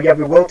was like, you have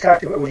the world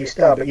title that was your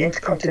star, but the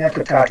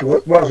Intercontinental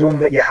title was one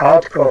that your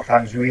hardcore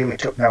fans really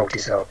took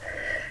notice of.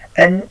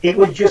 And it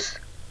was just,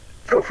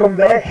 from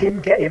there,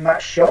 him getting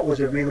that shot was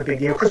a really big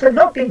deal, because they've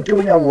not been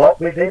doing a lot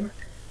with him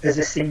as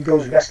a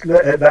singles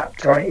wrestler at that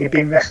time. He'd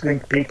been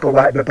wrestling people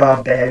like the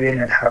Barbarian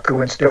and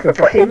Haku and stuff, and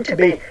for him to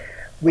be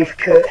with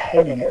Kurt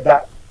Hennig at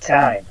that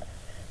time,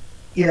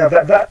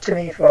 that to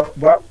me thought,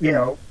 wow,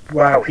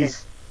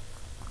 he's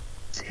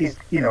made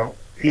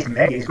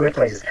it, he's going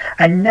places.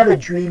 I never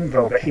dreamed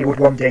though that he would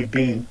one day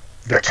be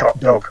the top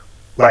dog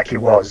like he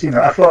was.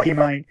 I thought he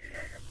might,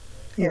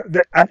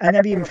 I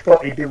never even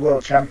thought he'd be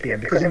world champion,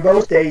 because in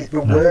those days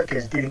the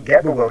workers didn't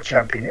get the world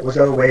champion. It was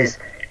always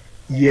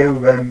your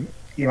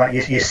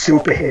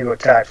superhero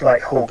types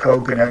like Hulk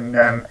Hogan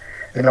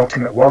and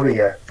Ultimate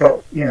Warrior.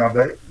 But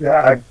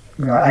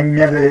I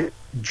never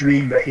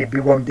dreamed that he'd be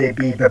one day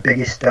be the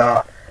biggest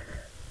star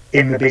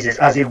in the business,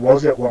 as he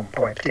was at one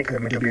point,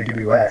 particularly in the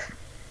WWF.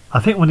 I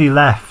think when he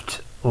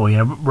left, or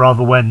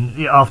rather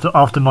when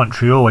after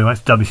Montreal he went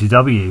to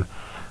WCW,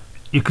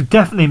 you could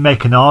definitely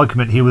make an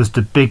argument he was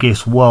the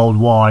biggest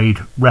worldwide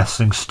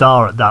wrestling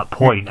star at that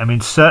point. I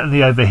mean,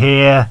 certainly over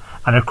here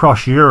and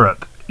across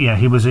Europe,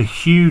 he was a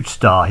huge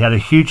star. He had a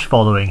huge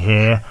following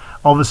here.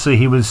 Obviously,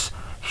 he was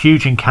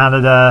huge in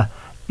Canada.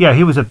 Yeah,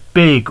 he was a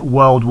big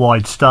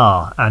worldwide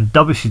star, and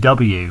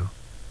WCW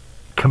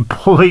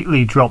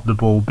completely dropped the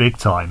ball big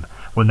time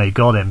when they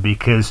got him,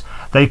 because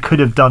they could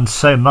have done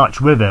so much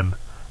with him,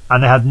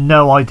 and they had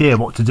no idea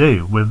what to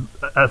do with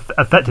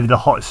effectively the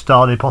hottest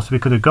star they possibly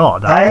could have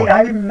got at that point.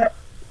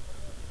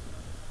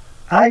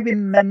 I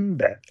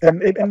remember,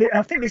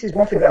 I think this is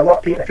one thing that a lot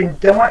of people, if you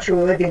don't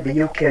actually live in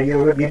the UK or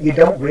Europe, you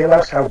don't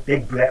realise how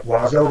big Bret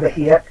was over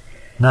here.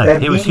 No,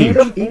 he was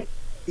huge.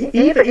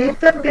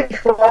 Even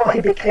before he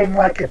became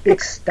like a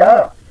big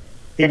star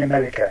in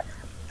America,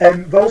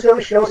 those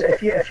early shows,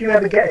 if you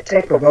ever get a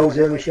tape of those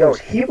early shows,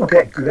 he would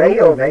get great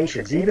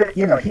ovations. Even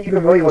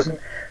though he wasn't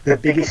the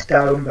biggest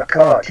star on the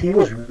card, he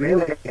was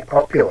really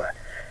popular.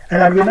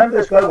 And I remember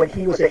as well when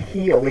he was a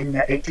heel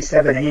in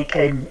 '87, and he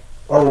came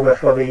over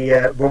for the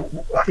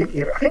I think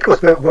it was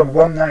the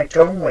one night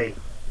only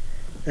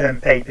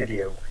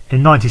pay-per-view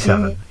in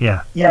 '97.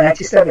 Yeah,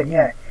 '97.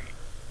 Yeah.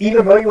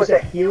 Even though he was a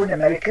heel in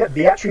America,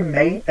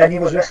 and he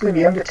was wrestling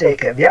The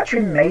Undertaker, they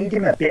actually made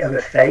him a bit of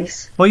a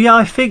face. Well, yeah,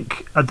 I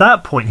think at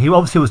that point he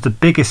obviously was the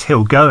biggest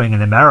heel going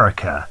in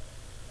America.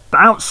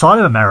 But outside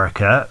of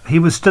America, he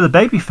was still a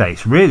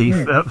babyface, really,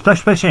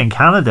 especially in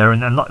Canada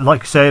and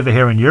like you say, over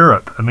here in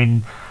Europe. I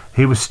mean,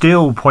 he was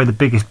still probably the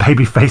biggest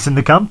babyface in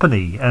the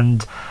company.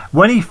 And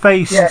when he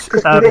faced... Yeah,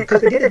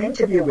 because they did an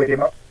interview with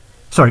him.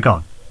 Sorry, go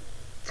on.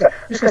 So, I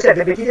was going to say,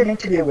 they did an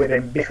interview with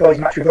him before his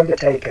match with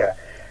Undertaker.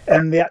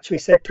 And they actually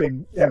said to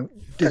him,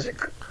 does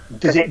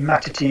it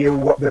matter to you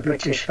what the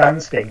British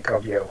fans think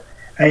of you?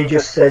 And he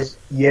just says,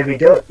 yeah, he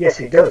does. Yes,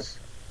 it does.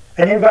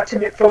 And in fact,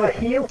 for a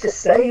heel to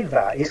say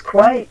that is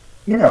quite,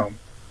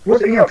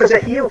 because a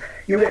heel,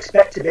 you would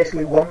expect to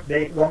basically want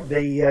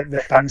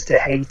the fans to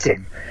hate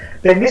him.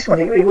 But in this one,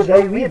 it was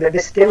very weird that they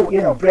still,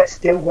 Bret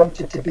still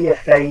wanted to be a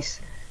face,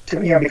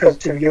 because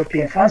to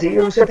European fans, it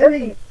was a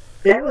very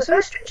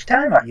strange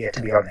time that year,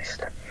 to be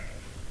honest.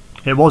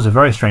 It was a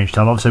very strange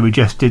time. Obviously, we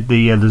just did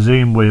the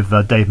Zoom with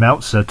Dave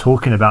Meltzer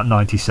talking about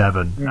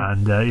 '97,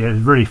 and it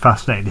was really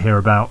fascinating to hear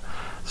about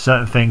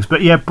certain things.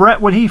 But yeah, Bret,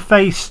 when he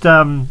faced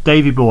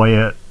Davey Boy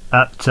at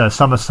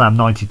SummerSlam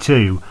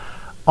 '92,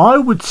 I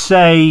would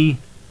say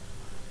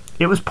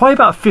it was probably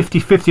about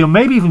 50-50 or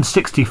maybe even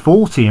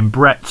 60-40 in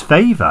Bret's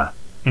favour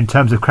in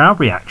terms of crowd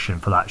reaction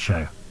for that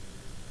show.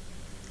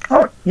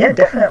 Oh, yeah,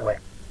 definitely.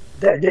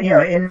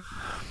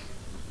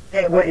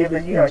 It was,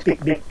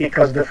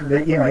 because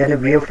he had a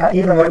real fan,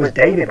 even though it was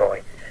Davey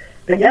Boy.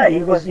 But yeah,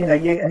 he was,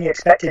 and you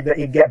expected that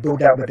he'd get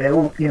booed out the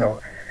bill,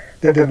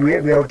 the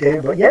real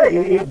deal. But yeah,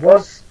 it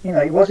was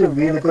a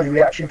really good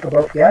reaction for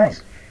both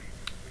guys.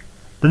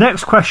 The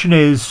next question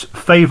is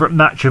favourite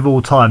match of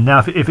all time. Now,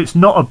 if it's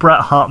not a Bret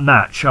Hart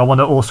match, I want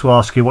to also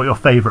ask you what your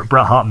favourite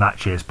Bret Hart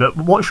match is. But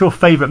what's your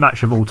favourite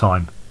match of all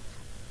time?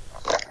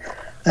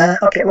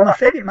 Okay, well, my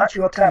favourite match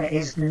of all time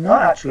is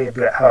not actually a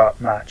Bret Hart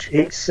match.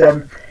 It's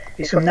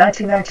from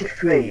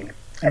 1993,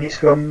 and it's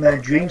from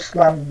Dream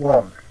Slam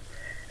 1,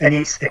 and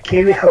it's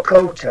Akira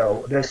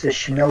Hokuto versus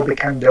Shinobu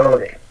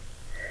Kandori.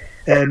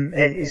 And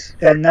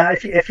now,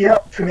 if you're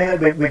not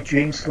familiar with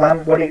Dream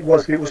Slam, what it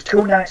was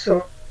 2 nights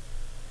of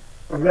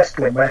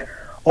wrestling where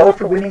all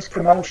the women's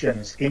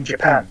promotions in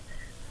Japan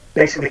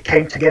basically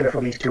came together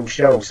for these 2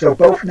 shows. So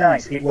both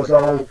nights it was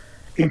all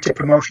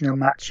interpromotional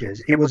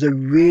matches. It was a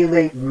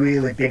really,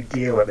 really big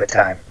deal at the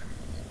time.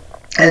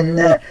 And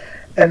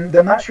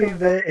the match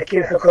with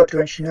Akira Hokuto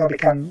and Shinobu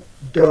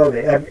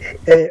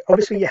Kandori,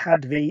 obviously you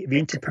had the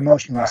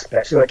interpromotional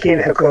aspect. So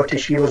Akira Hokuto,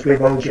 she was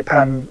with All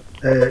Japan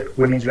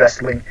Women's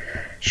Wrestling.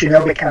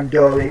 Shinobu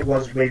Kandori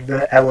was with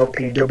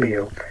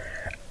LOPW.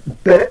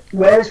 But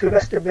whereas the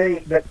rest of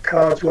the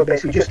cards were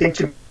basically just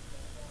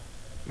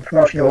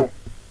interpromotional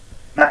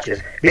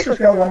matches, this was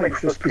the only one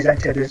which was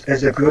presented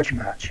as a grudge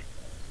match.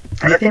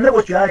 And the thing that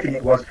was driving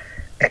it was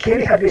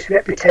Akira had this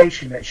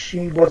reputation that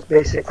she was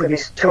basically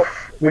this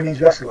tough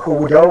women's wrestler who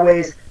would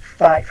always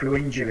fight through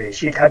injuries.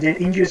 She'd had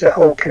injuries her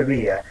whole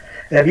career.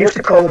 They used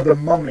to call her the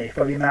mummy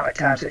for the amount of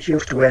times that she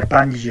used to wear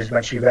bandages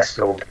when she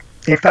wrestled.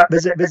 In fact,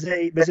 there's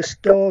a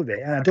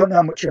story, and I don't know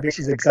how much of this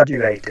is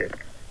exaggerated,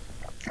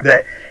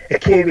 that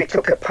Akira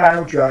took a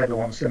pile driver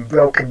once and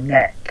broke her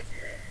neck,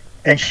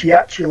 and she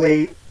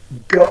actually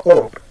got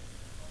up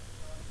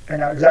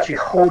and I was actually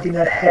holding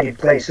her head in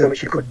place so that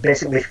she could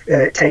basically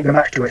take the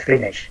match to a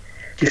finish,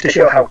 just to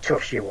show how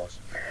tough she was.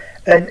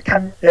 And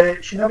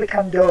Shinobu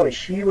Kandori,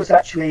 she was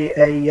actually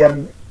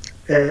a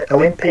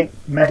Olympic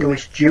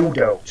medalist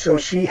judo, so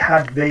she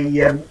had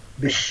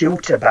the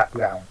shooter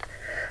background.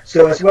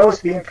 So as well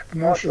as the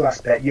promotional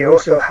aspect, you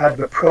also had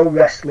the pro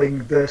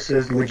wrestling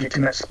versus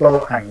legitimate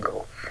sport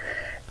angle.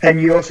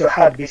 And you also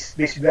had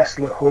this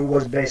wrestler who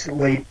was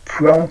basically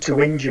prone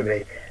to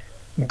injury,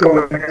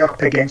 going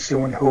up against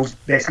someone who's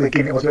basically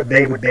giving it what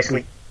they would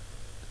basically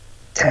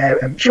tear.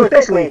 She was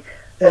basically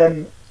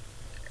a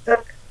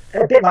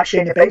bit like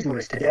Shayna Baszler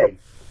is today.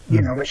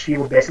 but she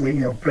would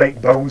basically,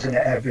 break bones and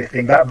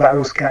everything. That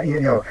was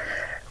kind of,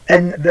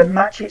 and the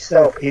match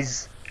itself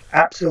is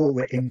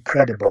absolutely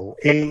incredible.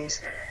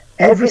 Is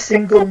every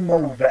single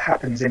move that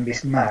happens in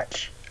this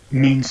match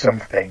means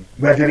something,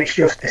 whether it's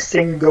just a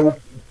single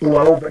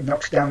blow that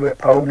knocks down the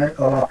opponent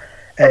or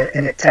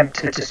an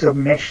attempt at a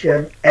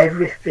submission.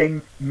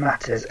 Everything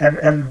matters,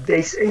 and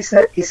this is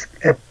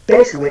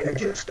basically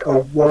just a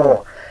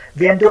war.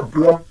 They end up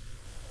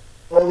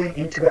brawling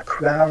into the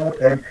crowd,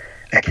 and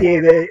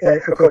Akira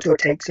Hokuto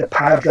takes a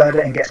pile driver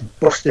and gets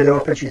busted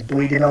open. She's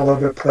bleeding all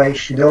over the place.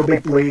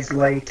 Shinobi bleeds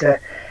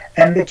later,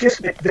 and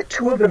the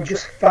two of them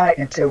just fight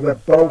until they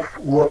both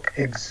look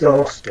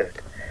exhausted.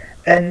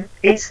 And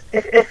it's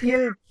if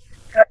you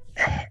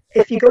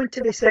go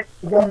into this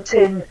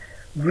wanting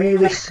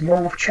really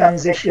smooth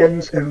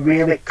transitions and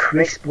really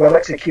crisp, well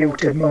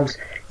executed moves,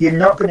 you're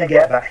not going to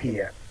get that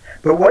here.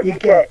 But what you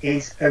get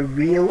is a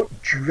real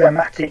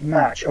dramatic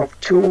match of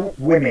two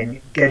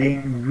women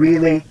getting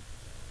really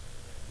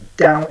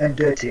down and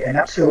dirty and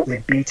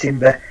absolutely beating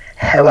the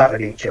hell out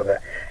of each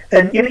other.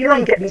 And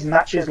you get these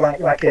matches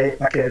like a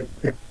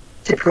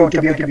typical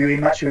WWE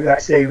match with,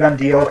 like, say,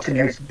 Randy Orton,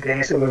 who's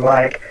basically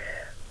like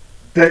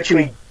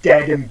virtually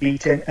dead and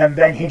beaten, and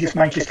then he just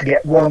manages to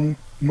get one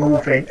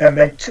move in, and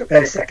then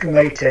a second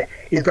later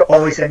he's got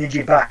all his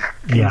energy back.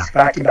 He's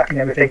fighting back and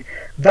everything.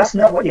 That's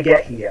not what you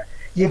get here.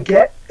 You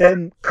get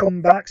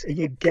comebacks, and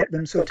you get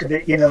them sort of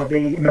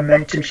the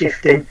momentum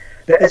shifting.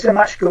 But as the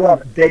match goes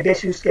on, they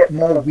basically just get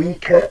more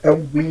weaker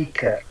and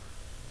weaker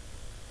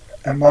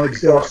and more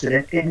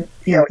exhausted. And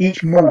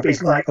each move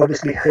is like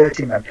obviously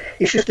hurting them.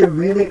 It's just a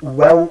really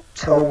well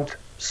told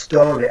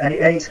story, and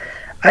it's.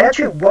 I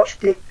actually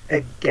watched it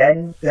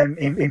again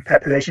in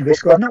preparation for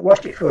this. I've not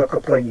watched it for a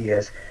couple of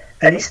years,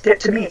 and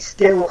to me it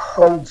still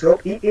holds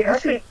up. It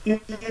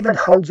even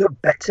holds up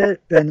better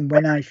than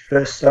when I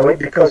first saw it,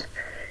 because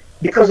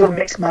of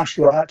mixed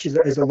martial arts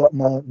is a lot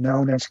more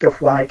known, and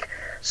stuff like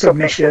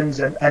submissions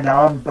and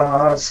arm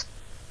bars.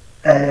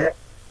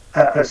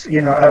 As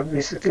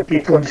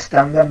people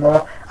understand them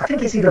more. I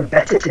think it's even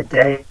better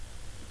today,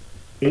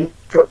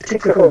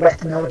 particularly for a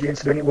Western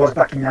audience, than it was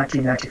back in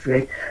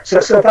 1993. So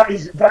that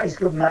is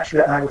the match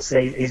that I would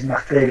say is my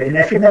favourite. And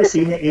if you've never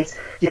seen it,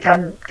 you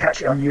can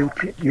catch it on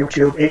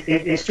YouTube.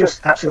 It's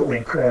just absolutely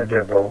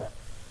incredible.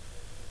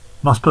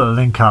 Must put a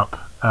link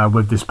up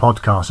with this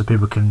podcast so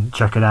people can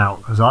check it out,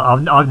 because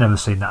I've never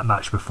seen that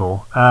match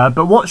before.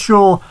 But what's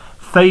your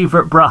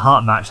favourite Bret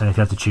Hart match then, if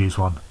you had to choose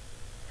one?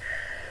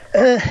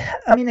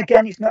 I mean,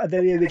 again, it's not a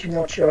very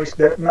original choice,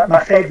 but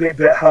my favourite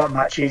Bret Hart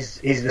match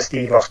is the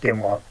Steve Austin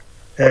one.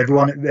 The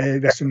one at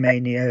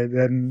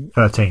WrestleMania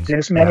 13.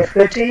 WrestleMania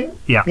 13?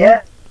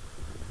 Yeah,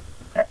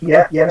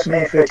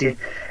 WrestleMania 13.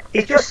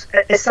 It's just,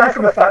 aside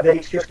from the fact that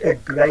it's just a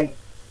great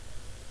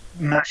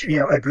match,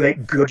 a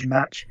great grudge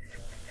match,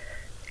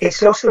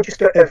 it's also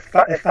just a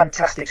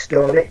fantastic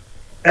story.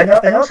 And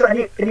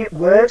it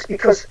works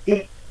because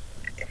it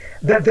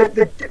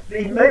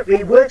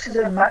works as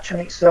a match on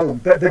its own,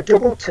 but the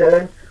double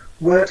turn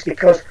works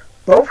because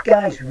both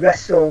guys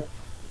wrestle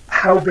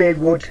how they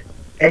would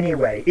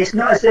anyway. It's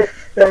not as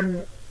if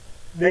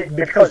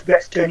because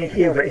Bret's turning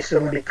heel that it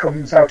suddenly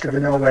comes out of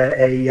nowhere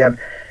a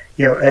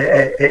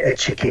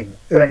chicken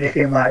or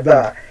anything like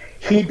that.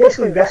 He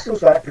basically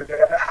wrestles like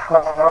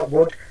Hart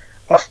would.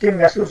 Austin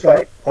wrestles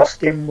like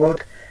Austin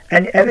would,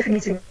 and everything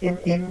is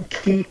in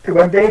keep.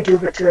 When they do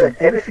the turn,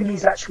 everything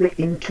is actually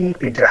in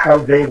keeping to how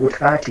they would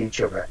fight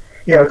each other.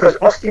 Because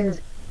Austin's,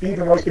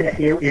 even though he's been a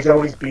heel, he's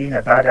always been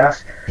a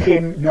badass.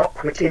 Him not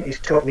quitting is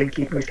totally in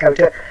keeping with his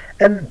character.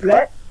 And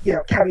Bret,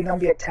 carrying on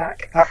the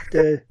attack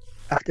after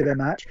the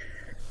match.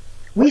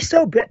 We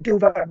saw Bret do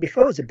that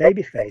before as a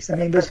babyface. I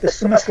mean, there's the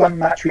SummerSlam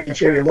match with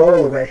Jerry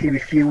Lawler where he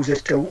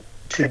refuses to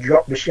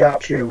drop the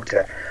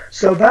sharpshooter.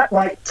 So that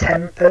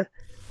temper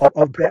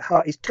of Bret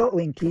Hart is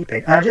totally in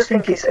keeping. And I just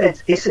think it's a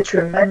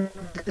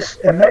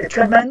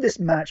tremendous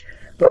match,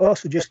 but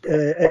also just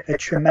a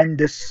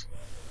tremendous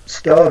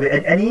story.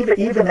 And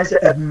even as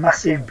a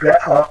massive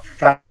Bret Hart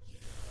fan,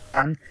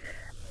 and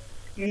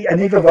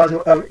even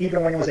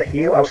when I was a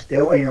heel, I was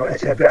still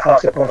a Bret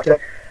Hart supporter.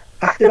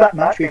 After that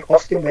match with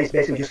Austin, where he's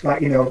basically just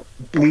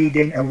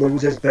bleeding and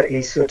loses, but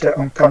he's sort of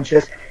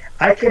unconscious,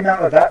 I came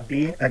out of that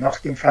being an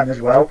Austin fan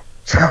as well.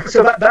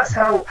 So that's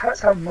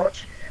how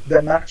much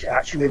the match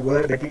actually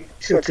worked. But it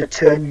sort of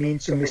turned me in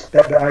some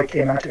respect, that I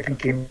came out of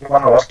thinking,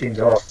 wow,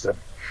 Austin's awesome.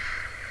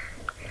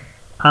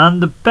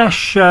 And the best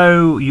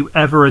show you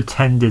ever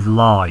attended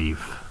live,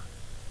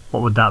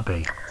 what would that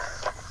be?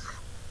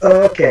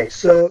 Okay,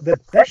 so the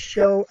best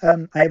show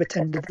I ever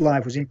attended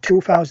live was in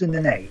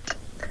 2008,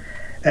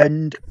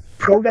 and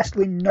Pro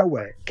Wrestling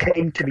Noah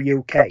came to the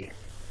UK,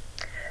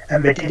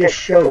 and they did a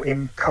show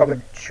in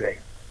Coventry.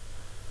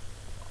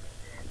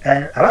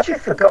 And I've actually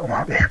forgotten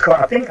what they call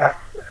it. I think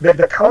they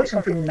call it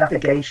something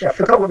Navigation. I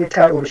forgot what the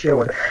title of the show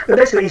was. But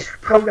basically, it's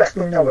Pro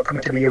Wrestling Noah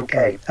coming to the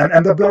UK.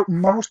 And they brought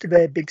most of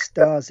their big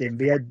stars in.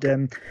 We had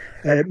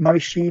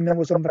Morishima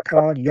was on the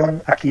card,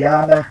 Yon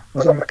Akiyama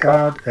was on the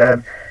card,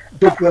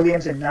 Doug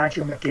Williams and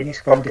Nigel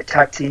McGuinness formed a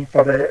tag team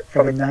for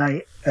the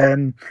night.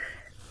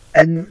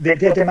 And they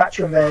did a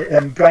match on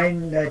the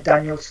Brian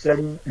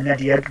Danielson and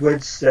Eddie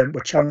Edwards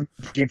were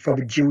challenging for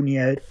the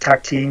junior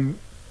tag team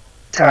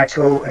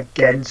title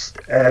against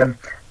Taiji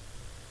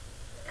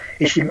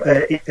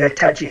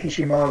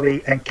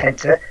Ishimori and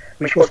Kenta,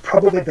 which was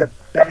probably the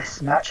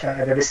best match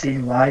I've ever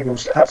seen live. It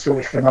was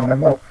absolutely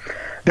phenomenal.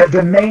 But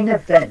the main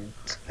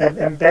event,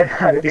 and then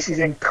this is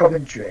in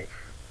Coventry,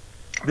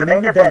 the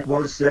main event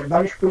was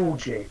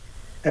Marufuji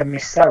and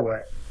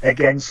Misawa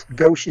against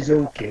Go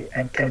Shizuki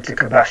and Kenta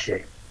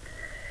Kobashi.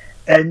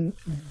 And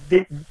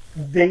when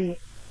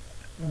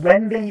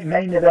the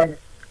main event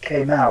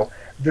came out,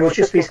 there was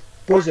just this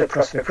buzz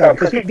across the crowd,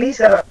 because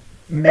these are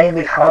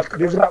mainly hardcore.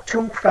 There was about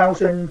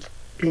 2,000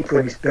 people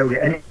in this building,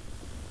 and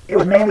it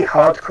was mainly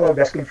hardcore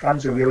wrestling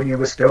fans who really knew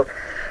the stuff.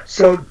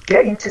 So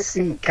getting to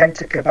see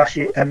Kenta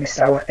Kobashi and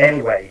Misawa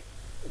anyway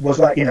was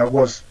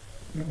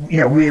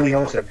really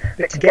awesome.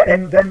 But to get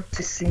them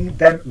to see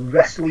them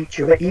wrestle each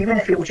other, even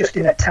if it was just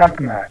in a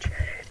tag match,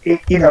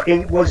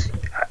 it was.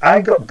 I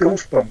got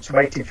goosebumps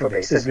waiting for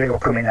this as they were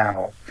coming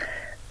out.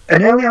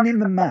 And early on in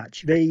the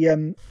match,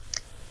 Misawa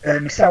and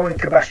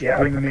Kobashi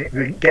are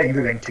getting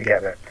the ring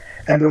together,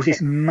 and there was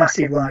this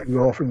massive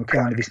roar from the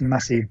crowd, this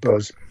massive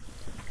buzz.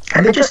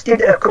 And they just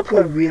did a couple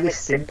of really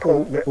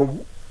simple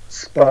little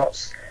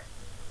spots,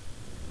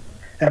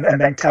 and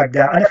then tagged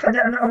out. And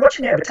I'm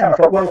watching it at the time. I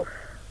thought, well,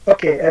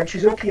 okay,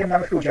 Shizuki and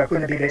Marufuji are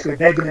going to be basically,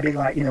 they're going to be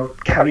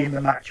carrying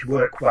the match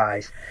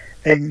work-wise.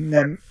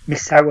 And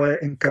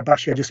Misawa and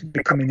Kobashi are just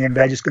becoming in.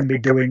 They're just going to be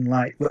doing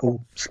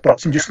little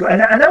spots and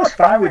I was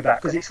fine with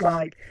that, because it's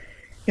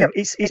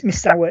it's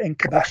Misawa and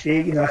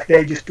Kobashi. If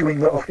they're just doing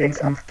little things,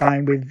 I'm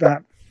fine with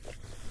that.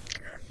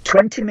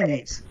 20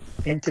 minutes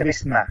into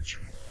this match,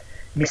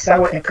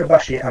 Misawa and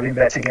Kobashi are in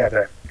there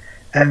together,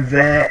 and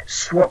they're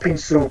swapping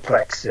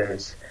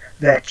suplexes.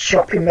 They're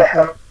chopping the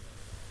hell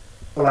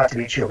out of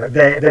each other.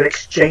 They're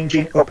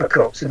exchanging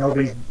uppercuts and all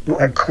these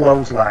and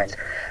clotheslines.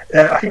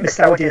 I think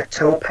Misawa did a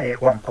tope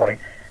at one point,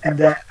 and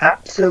they're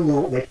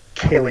absolutely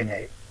killing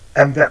it.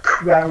 And the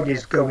crowd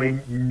is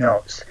going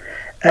nuts.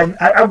 And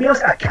I'll be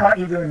honest, I can't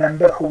even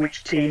remember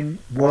which team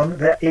won.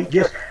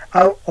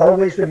 I'll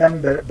always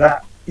remember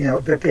that,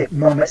 the big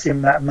moments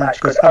in that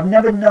match, because I've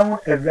never known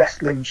a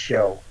wrestling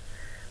show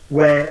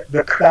where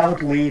the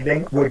crowd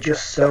leaving were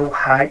just so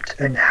hyped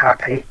and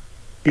happy.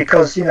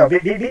 Because,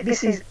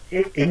 this is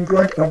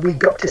England, and we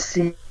got to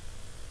see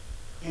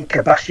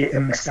Kobashi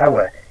and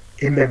Misawa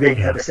in the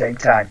ring at the same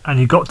time. And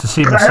you got to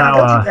see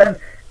Misawa.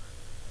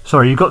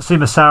 You got to see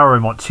Misawa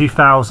in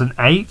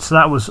 2008? So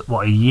that was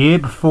a year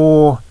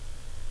before.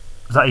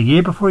 Was that a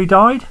year before he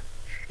died?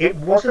 It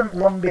wasn't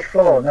long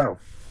before, no.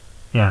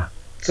 Yeah.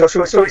 So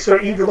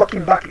either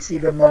looking back, it's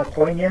even more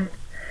poignant.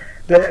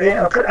 But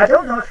I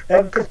don't know if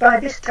because by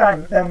this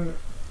time,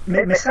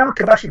 Misawa and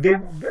Kobashi,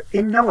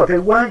 in Noah, they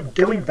weren't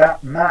doing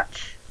that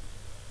much.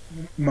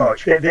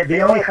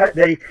 They only had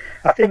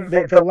I think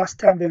the last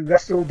time they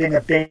wrestled in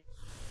a big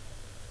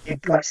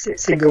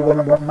single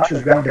one-on-one match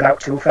was round about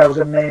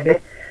 2000 maybe,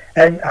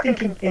 and I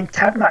think in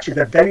tag matches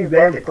they very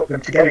rarely put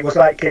them together. It was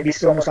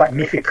this almost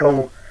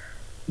mythical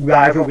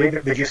rivalry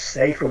that they just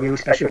say for really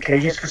special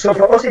occasions. So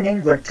for us in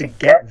England to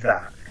get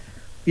that,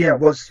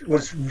 was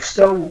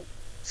so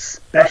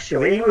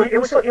special. It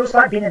was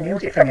like being a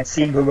music fan and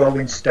seeing the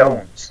Rolling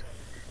Stones.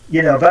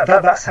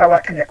 That's how I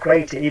can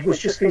equate it. It was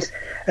just this,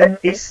 and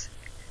it's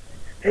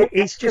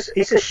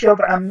a show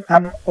that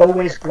I'm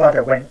always glad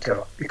I went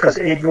to, because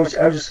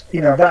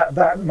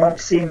that moment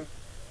seeing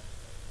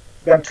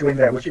them two in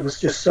there, which it was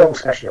just so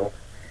special,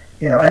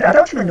 and I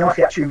don't even know if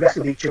they actually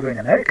wrestled each other in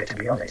America, to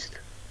be honest.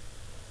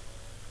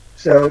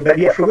 So, but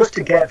yeah, for us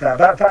to get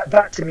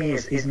that to me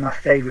is my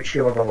favourite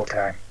show of all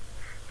time.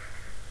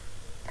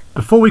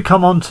 Before we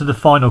come on to the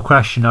final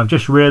question, I've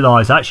just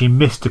realised I actually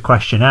missed a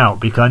question out,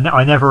 because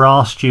I never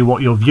asked you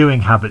what your viewing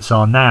habits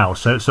are now.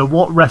 So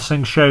what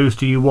wrestling shows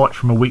do you watch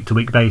from a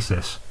week-to-week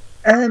basis?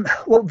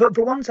 Well,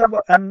 the ones I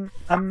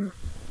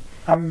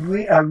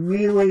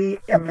really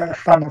am a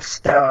fan of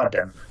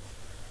Stardom,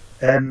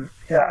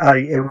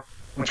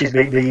 which is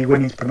the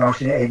women's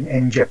promotion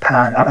in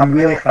Japan. I'm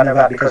really a fan of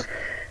that, because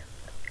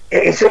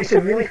it's a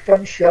really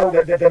fun show.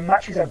 The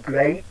matches are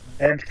great.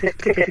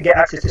 Particularly if you get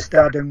access to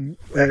Stardom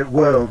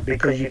World,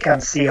 because you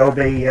can see all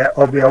the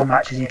old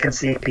matches. You can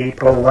see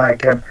people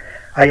like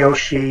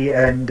Ayoshi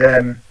and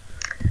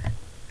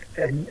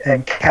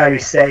Kairi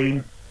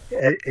Sane.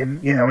 And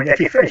if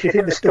you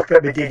think the stuff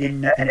that they did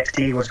in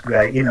NXT was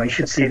great, you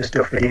should see the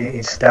stuff they did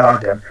in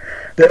Stardom.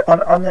 But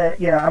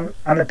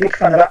I'm a big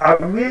fan of that.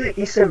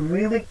 It's a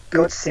really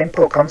good,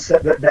 simple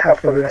concept that they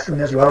have for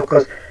wrestling as well,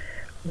 because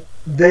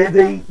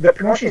the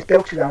promotion is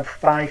built around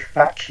 5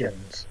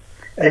 factions.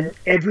 And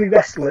every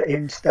wrestler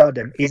in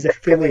Stardom is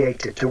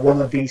affiliated to one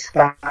of these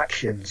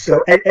factions.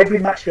 So every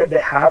match that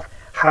they have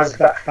has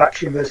that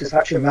faction versus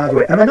faction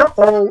rivalry. And they're not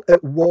all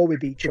at war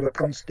with each other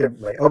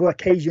constantly, although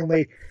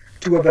occasionally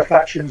 2 other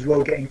factions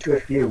will get into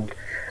a feud.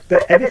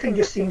 But everything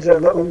just seems a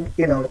little,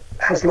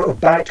 has a little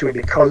bite to it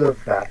because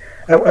of that.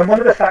 And one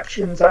of the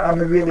factions that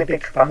I'm a really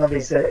big fan of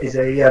is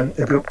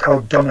a group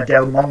called Donna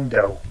Del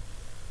Mondo.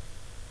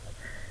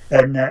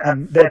 And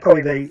they're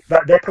probably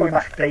my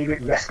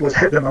favourite wrestlers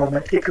at the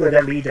moment, particularly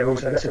their leader,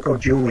 who's a wrestler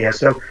called Julia.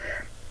 So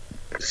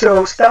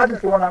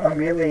Stardum's the one I'm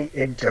really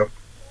into.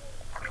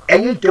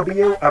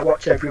 AEW I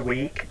watch every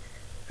week.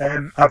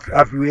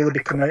 I've really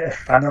become a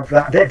fan of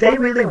that. They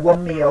really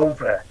won me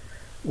over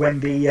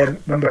when the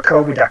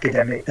COVID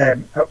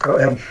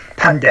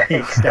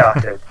pandemic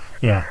started.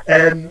 Yeah.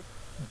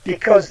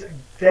 Because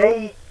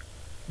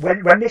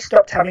when they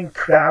stopped having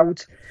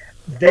crowds,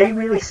 it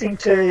really seemed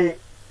to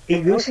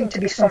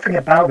be something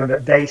about them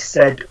that they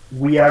said,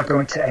 we are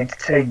going to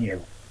entertain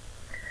you.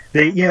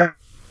 The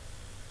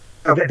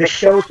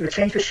shows, they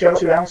changed the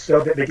shows around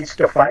so that they did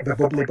stuff like the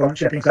Bubbly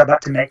Bunch and things like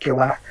that to make you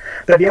laugh.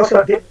 But they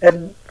also did,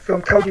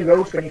 from Cody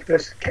Rhodes when he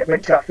first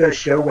went to that first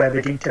show where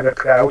they didn't have a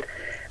crowd,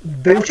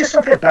 there was just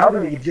something about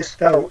them that you just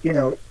felt,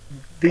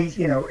 this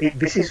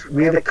is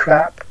really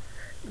crap.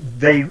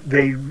 They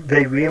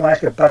realise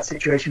the bad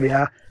situation we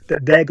are,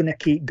 that they're going to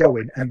keep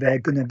going and they're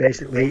going to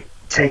basically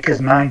take us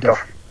mind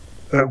off.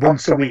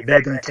 Once a week,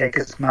 they're going to take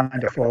us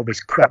mind off all this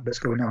crap that's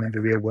going on in the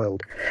real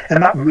world,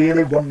 and that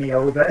really won me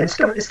over. And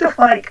stuff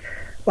like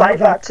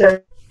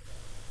that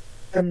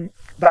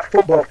that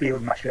football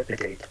field match that they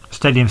did,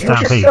 Stadium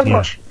Stampede. It was just so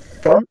much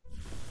fun.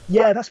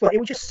 Yeah, that's what it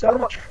was. Just so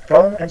much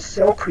fun and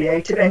so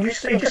creative, and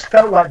it just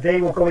felt like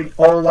they were going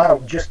all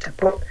out just to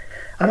put.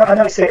 I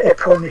know it's a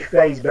corny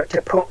phrase, but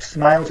to put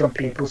smiles on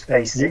people's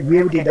faces, it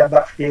really did have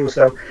that feel.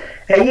 So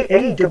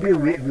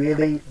AEW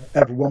really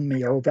have won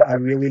me over. I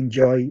really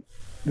enjoy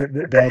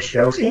their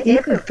shows,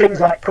 even things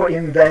like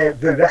putting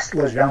the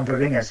wrestlers around the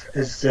ring as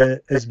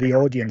the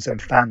audience and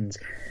fans.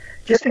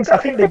 Just things. I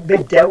think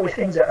they've dealt with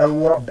things a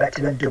lot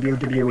better than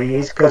WWE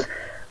is, because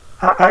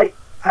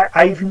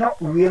I've not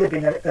really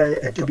been a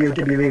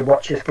WWE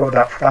watcher for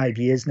about 5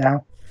 years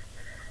now,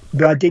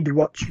 but I did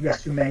watch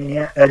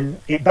WrestleMania, and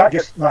that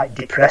just like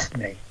depressed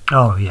me.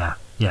 Oh yeah.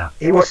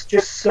 It was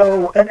just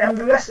so, and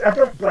the rest. I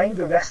don't blame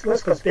the wrestlers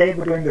because they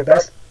were doing the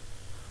best.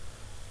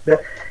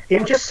 But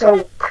it was just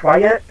so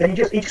quiet, and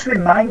it just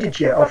reminded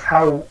you of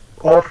how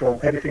awful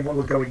everything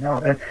was going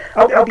on. And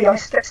I'll be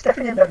honest,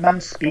 Stephanie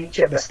McMahon's speech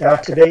at the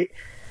start of it,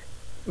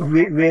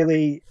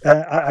 really,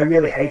 I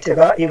really hated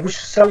that. It was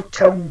so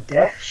tone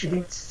deaf. She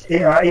didn't,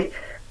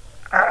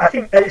 I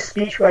think a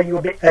speech where you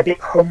were a bit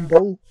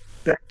humble,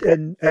 but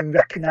and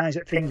recognise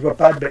that things were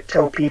bad, but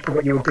tell people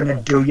that you were going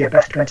to do your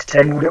best to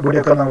entertain would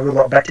have gone over a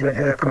lot better than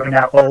her coming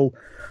out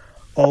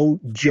all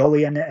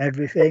jolly and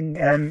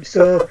everything.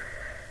 So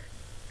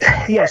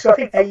I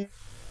think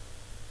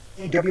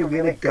AEW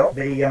really got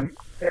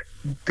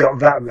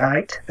that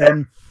right.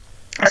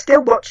 I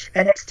still watch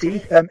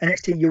NXT,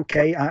 NXT UK.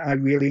 I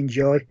really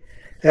enjoy.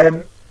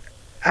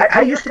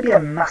 I used to be a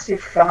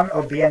massive fan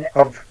of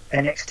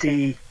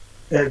NXT,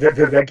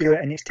 the regular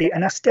NXT,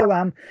 and I still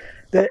am.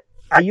 But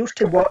I used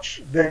to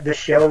watch the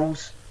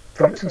shows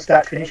from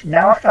start to finish.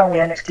 Now I found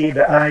with NXT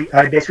that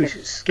I basically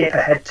skip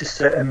ahead to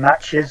certain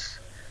matches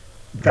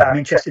that I'm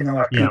interested in a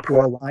lot of people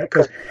are like,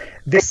 because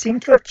they seem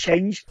to have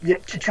changed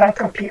to try and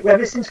compete.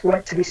 Ever since we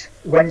went to this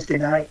Wednesday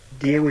night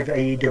deal with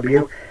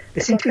AEW,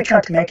 they seem to be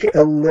trying to make it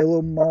a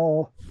little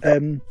more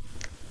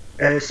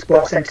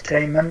sports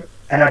entertainment,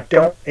 and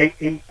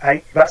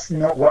that's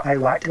not what I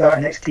liked about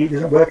NXT. It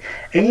doesn't work.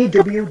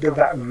 AEW do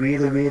that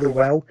really, really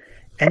well.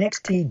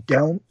 NXT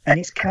don't, and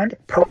it's kind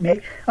of put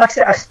me. Like I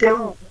said, I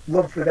still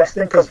love the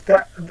wrestling, because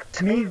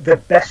to me the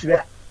best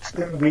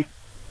wrestling week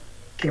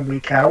in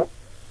week out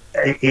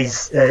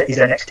is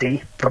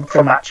NXT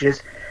for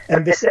matches,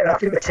 and I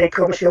think the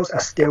takeover shows are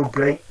still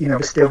great.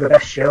 They're still the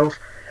best shows.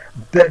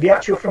 But the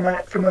actual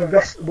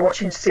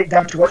sit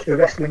down to watch a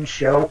wrestling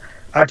show,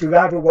 I'd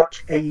rather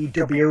watch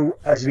AEW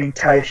as the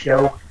entire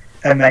show,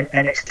 and then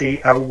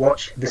NXT I will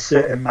watch the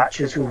certain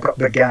matches who've got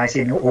the guys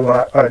in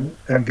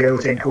and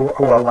girls in who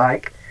I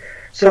like.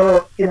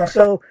 So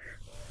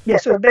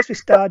basically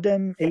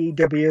Stardom,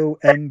 AEW,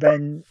 and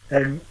then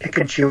pick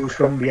and choose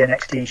from the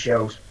NXT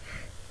shows.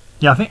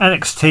 Yeah, I think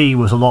NXT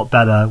was a lot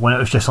better when it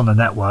was just on the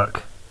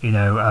network.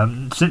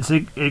 Since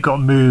it got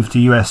moved to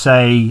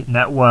USA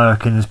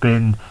Network and has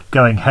been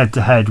going head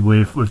to head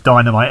with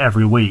Dynamite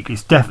every week,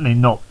 it's definitely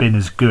not been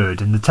as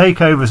good. And the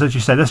takeovers, as you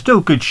said, they're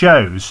still good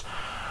shows,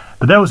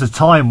 but there was a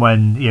time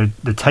when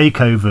the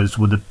takeovers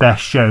were the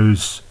best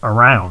shows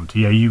around.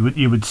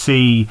 You would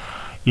see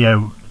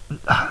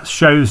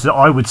shows that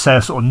I would say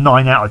are sort of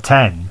 9 out of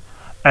 10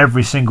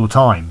 every single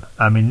time.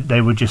 I mean,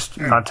 they were just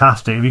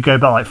fantastic. If you go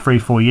back like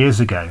 3-4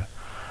 years ago.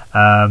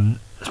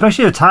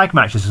 Especially the tag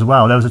matches as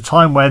well. There was a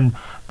time when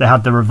they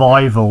had the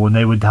Revival and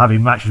they were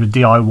having matches with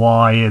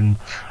DIY and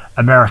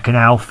American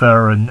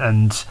Alpha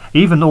and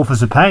even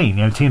Authors of Pain,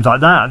 teams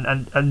like that,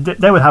 and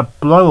they would have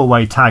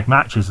blowaway tag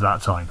matches at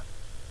that time.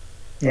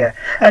 Yeah,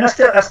 and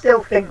I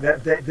still think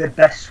that the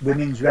best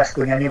women's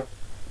wrestling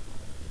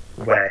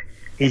anywhere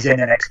is in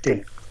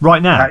NXT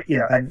right now.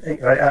 And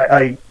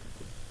I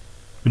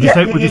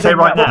would you say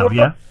right now?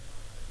 Yeah.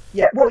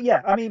 Yeah. Well,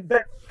 yeah. I mean,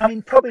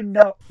 probably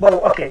not.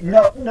 Well, okay,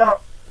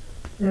 not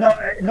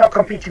not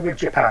competing with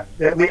Japan.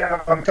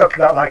 I'm talking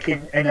about like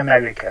in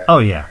America. Oh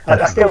yeah,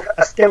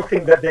 I still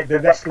think that the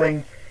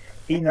wrestling,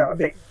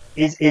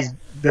 is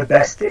the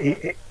best.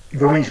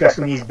 Women's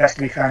wrestling is best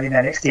to be found in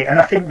NXT, and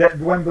I think that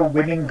when the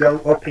women go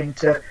up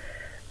to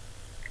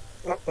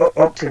the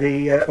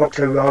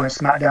Raw and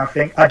SmackDown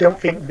thing, I don't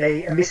think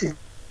they, and this is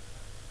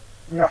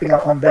nothing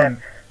on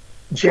them.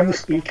 Generally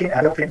speaking,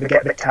 I don't think they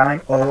get the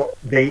time or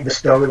the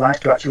storylines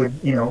to actually,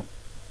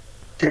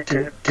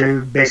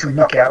 to basically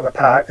knock it out of the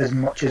park as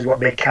much as what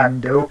they can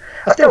do.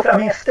 I still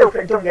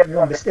think, don't get me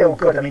wrong, they're still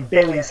good. I mean,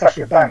 Bayley and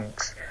Sasha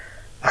Banks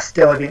are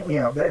still, when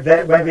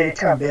the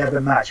time they have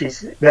a match,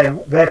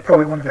 they're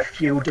probably one of the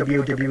few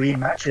WWE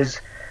matches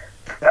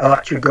that I'll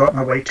actually go out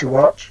my way to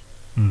watch.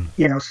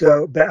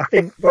 But I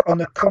think,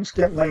 on a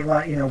constantly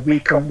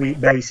week on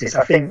week basis,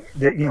 I think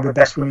that the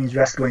best women's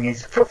wrestling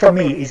is for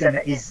me is in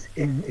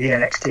the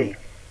NXT.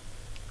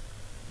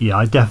 Yeah,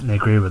 I definitely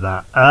agree with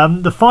that.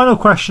 The final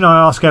question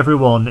I ask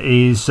everyone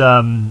is,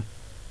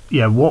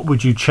 what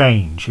would you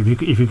change if you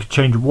could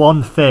change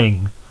one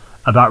thing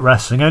about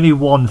wrestling? Only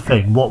one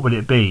thing. What would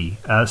it be?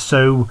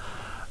 So,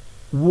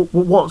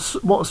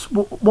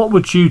 what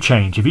would you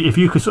change if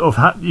you could sort of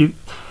have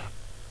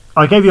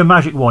I gave you a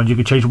magic wand. You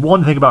could change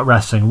one thing about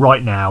wrestling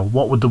right now.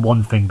 What would the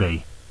one thing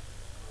be?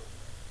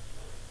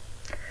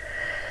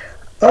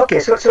 Okay,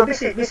 so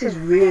this is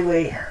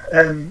really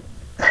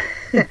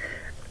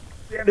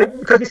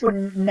because this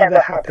would never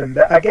happen.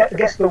 But I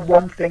guess the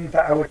one thing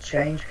that I would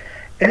change,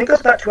 and it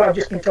goes back to what I've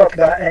just been talking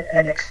about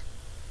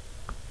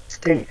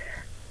NXT.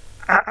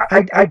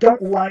 I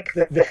don't like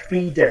the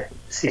feeder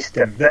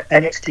system that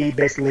NXT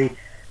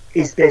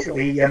is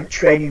basically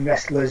training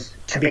wrestlers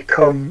to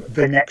become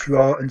the next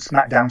Raw and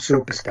SmackDown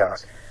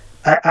superstars.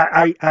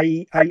 I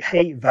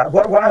hate that.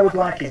 What I would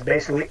like is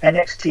basically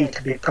NXT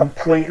to be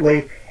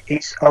completely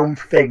its own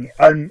thing,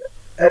 and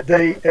at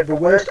the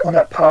worst on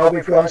a par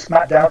with Raw and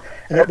SmackDown,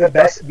 and at the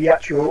best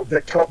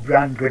the top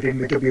brand within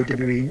the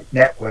WWE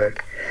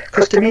network.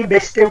 Because to me, they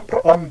still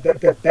put on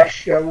the best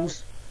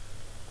shows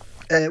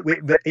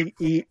with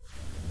the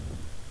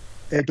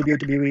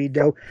WWE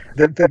though.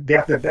 They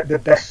have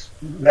the best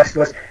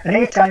wrestlers, and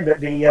any time that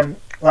the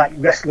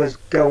wrestlers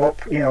go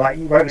up, like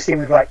what we've seen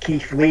with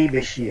Keith Lee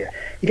this year,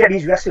 you get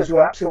these wrestlers who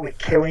are absolutely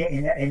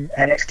killing it in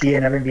NXT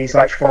and having these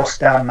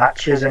 4-star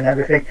matches and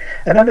everything,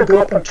 and then they go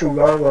up onto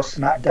Raw or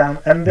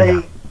SmackDown and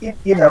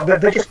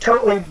they're just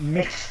totally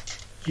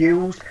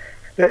misused.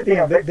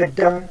 They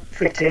don't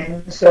fit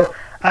in. So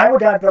I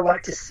would either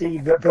like to see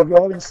that the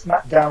Raw and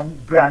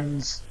SmackDown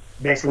brands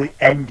basically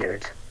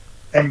ended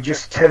and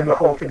just turn the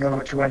whole thing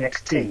over to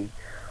NXT,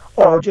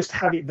 or just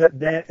have it that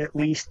they're at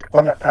least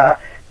on a par.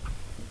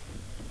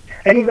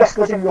 Any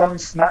wrestlers in Raw and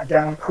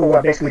SmackDown who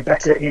are basically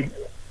better in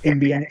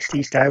the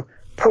NXT style,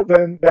 put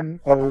them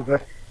over.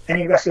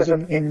 Any wrestlers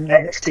in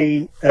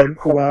NXT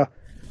who are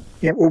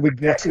who will be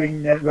better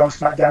in Raw and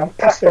SmackDown,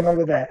 pass them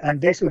over there, and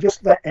basically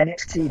just let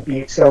NXT be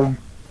its own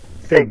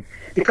thing.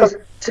 Because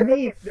to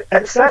me,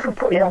 aside from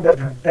putting on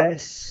the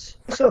best,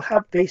 also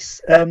have this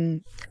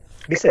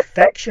this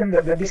affection,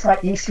 this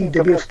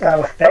ECW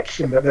style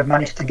affection that they've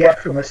managed to get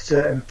from a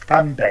certain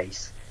fan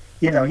base.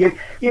 Have you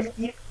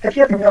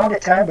ever known a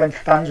time when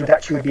fans would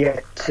actually be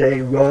at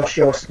a Raw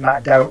show,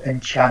 SmackDown,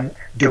 and chant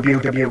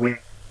WWE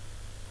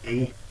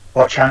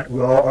or chant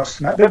Raw or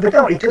SmackDown? But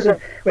no, it doesn't.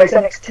 Whereas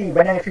NXT,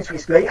 when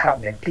anything's great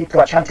happening, people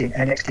are chanting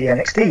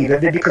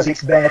NXT because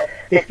it's they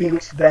feel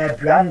it's their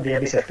brand. They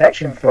have this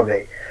affection for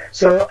it.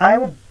 So I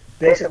would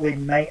basically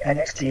make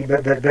NXT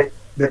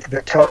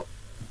the top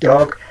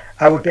dog.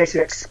 I would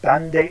basically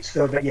expand it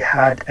so that you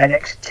had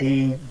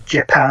NXT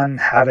Japan,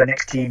 have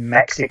NXT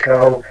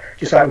Mexico,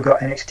 just like we've got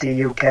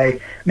NXT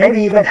UK.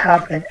 Maybe even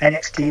have an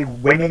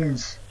NXT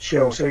women's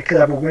show, so you could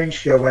have a women's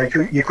show where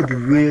you could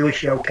really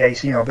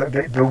showcase,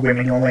 the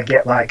women only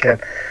get a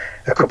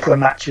couple of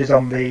matches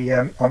on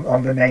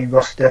the main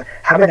roster.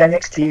 Have an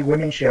NXT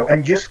women's show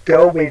and just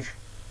go with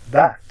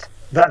that.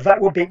 That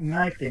would be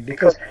my thing,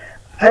 because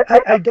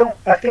I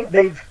think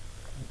they've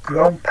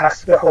grown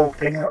past the whole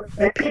thing.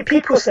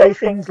 People say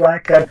things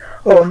like,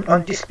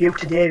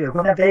 Undisputed Era,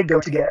 when are they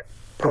going to get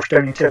pushed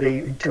down into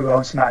Raw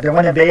and SmackDown?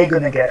 When are they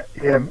going to get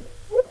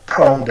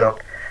called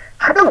up?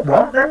 I don't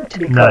want them to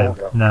be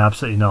called up. No,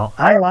 absolutely not.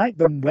 I like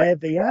them where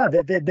they are.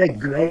 They're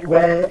great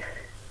where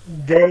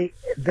they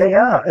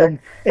are. And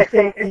if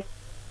they,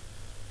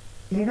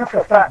 for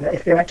a fact that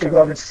if they went to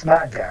Raw and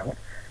SmackDown,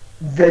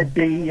 there'd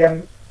be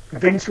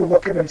Vince will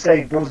look at them and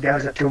say, those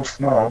guys are too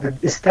small.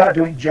 They start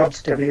doing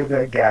jobs to the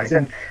other guys,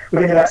 and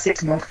within about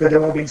 6 months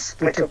they've all been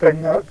split up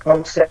in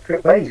all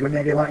separate ways. When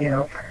maybe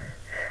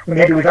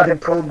maybe with Adam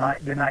Cole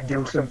they might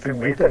do something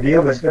with, but the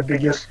others they'd be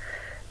just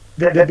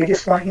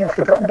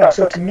forgotten about.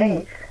 So to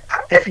me,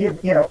 if you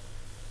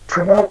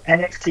promote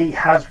NXT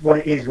has what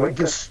it is, what it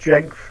does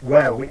strength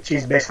well, which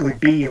is basically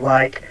be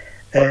like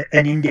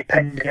an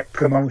independent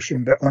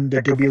promotion but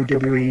under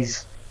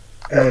WWE's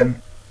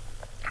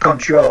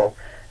control,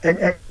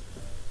 and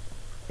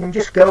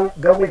just go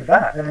with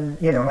that, and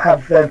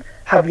have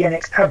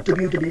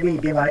WWE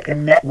be like a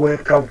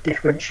network of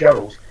different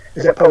shows,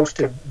 as opposed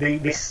to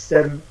this,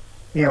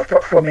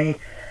 for me,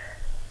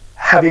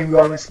 having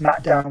Raw and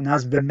SmackDown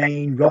as the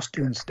main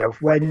roster and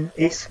stuff, when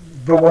it's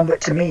the one that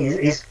to me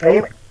is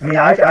failing. I mean,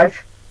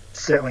 I've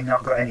certainly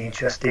not got any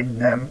interest in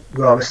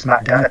Raw or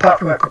SmackDown, apart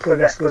from a couple of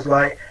wrestlers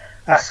like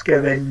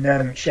Asuka and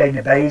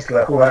Shayna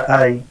Baszler,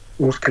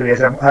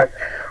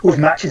 whose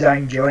matches I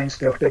enjoy and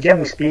stuff. But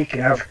generally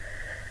speaking, I've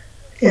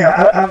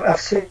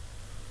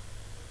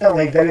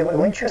certainly very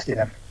little interest in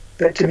them.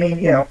 But to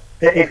me,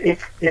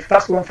 if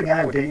that's one thing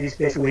I would do, is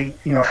basically,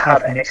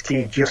 have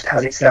NXT just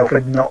as itself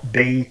and not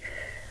be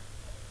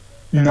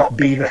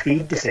the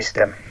feeder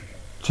system.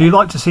 Do you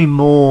like to see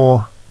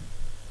more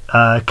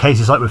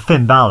cases like with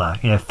Finn Balor?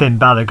 Finn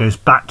Balor goes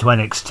back to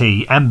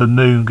NXT, Ember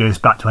Moon goes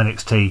back to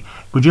NXT.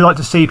 Would you like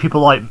to see people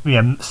like,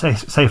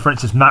 say for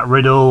instance, Matt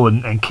Riddle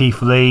and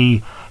Keith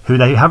Lee, who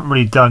they haven't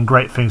really done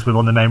great things with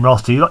on the main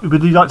roster?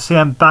 Would you like to see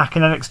them back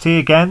in NXT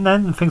again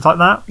then, and things like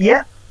that?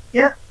 Yeah,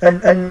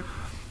 and and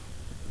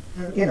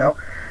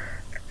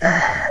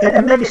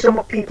maybe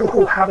some people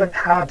who haven't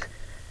had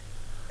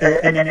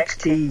an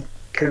NXT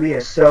career.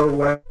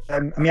 So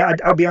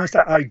I'll be honest,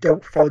 I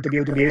don't follow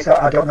WWE, so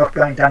I don't know if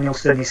Bryan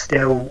Danielson is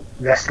still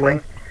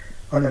wrestling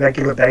on a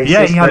regular basis.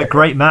 Yeah, he had a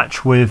great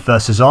match with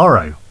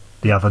Cesaro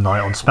the other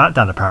night on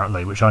SmackDown,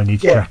 apparently, which I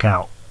need to check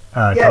out.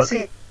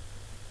 See,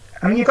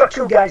 you've got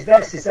two guys there,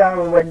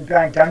 Cesaro and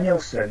Bryan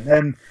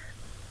Danielson.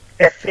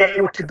 If they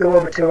were to go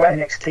over to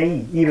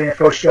NXT, even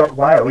for a short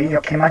while, can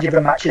you imagine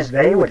the matches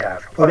they would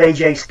have? Or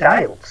AJ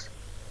Styles.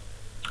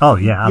 Oh,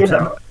 yeah,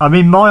 absolutely. I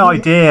mean, my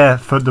idea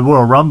for the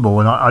Royal Rumble,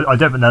 and I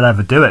don't think they'll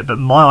ever do it, but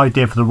my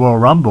idea for the Royal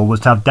Rumble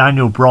was to have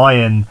Daniel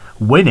Bryan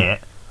win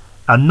it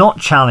and not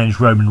challenge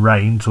Roman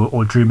Reigns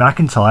or Drew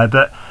McIntyre,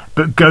 but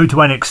go to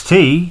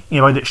NXT,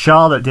 that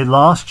Charlotte did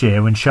last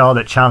year when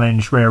Charlotte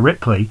challenged Rhea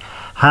Ripley,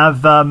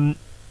 have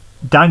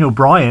Daniel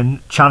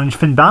Bryan challenge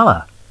Finn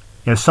Balor.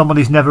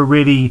 Somebody's never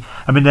really...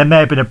 I mean, there may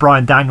have been a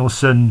Bryan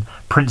Danielson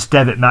Prince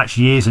Devitt match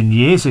years and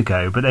years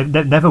ago, but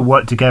they've never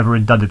worked together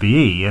in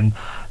WWE. And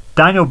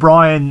Daniel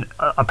Bryan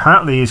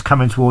apparently is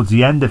coming towards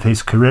the end of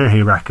his career,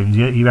 he reckons.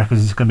 He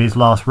reckons it's going to be his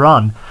last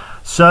run.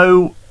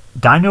 So,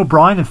 Daniel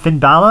Bryan and Finn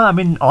Balor, I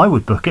mean, I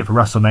would book it for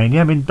WrestleMania.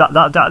 I mean,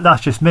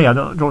 that's just me.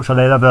 I'm not sure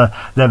they'll ever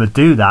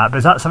do that. But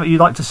is that something you'd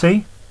like to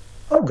see?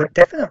 Oh,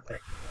 definitely.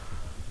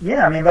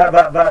 Yeah, I mean,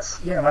 that's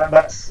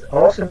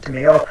awesome to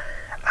me. Or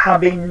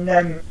having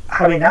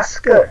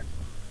Asuka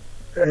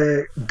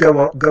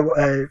go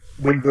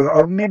win Raw,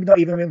 or maybe not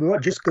even win Raw,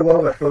 just go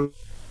over for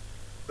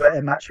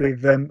a match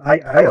with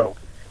Io,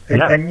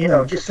 and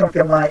just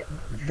something like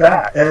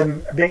that.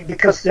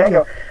 Because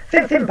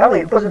Finn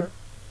Balor wasn't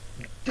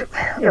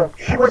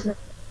he wasn't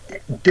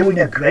doing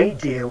a great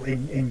deal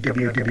in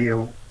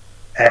WWF,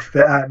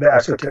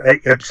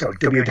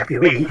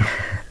 WWE.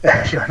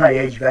 Showing my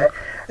age there.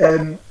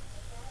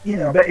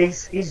 But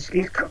he's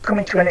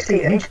coming to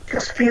NXT and he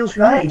just feels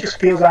right. He just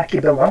feels like he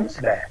belongs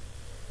there.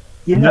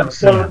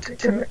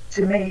 To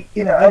me,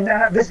 and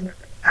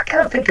I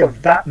can't think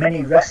of that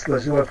many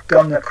wrestlers who have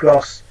gone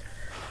across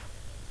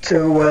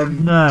to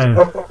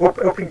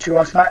up into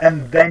on Smack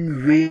and then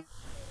really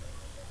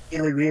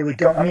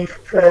don't. I mean,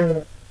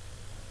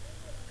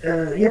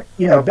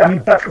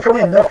 but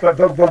funnily enough,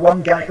 the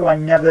one guy who I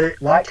never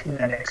liked in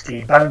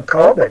NXT, Baron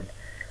Corbin,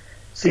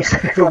 seems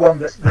to be the one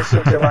that's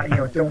sort of like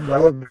doing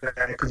well over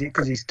there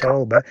because he's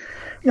tall. But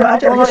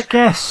I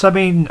guess, I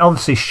mean,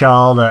 obviously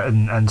Charlotte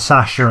and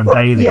Sasha and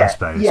Bayley, I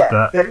suppose.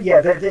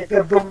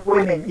 The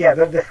women,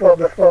 the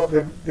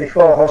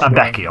four horsemen, and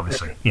Becky,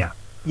 obviously,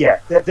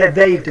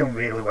 they've done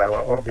really well,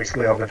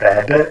 obviously, over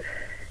there. But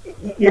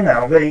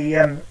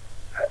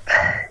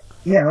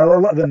a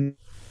lot of them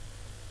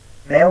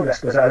male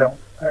wrestlers, I don't.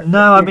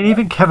 No, I mean,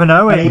 even Kevin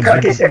Owens. I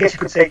guess you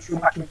could say Drew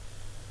McIntyre.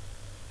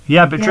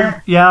 Yeah,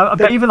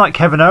 but even like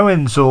Kevin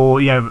Owens,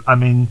 or I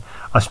mean,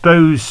 I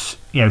suppose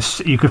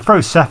you could throw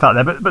Seth out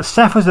there, but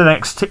Seth was in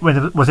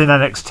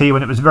NXT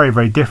when it was very,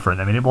 very different.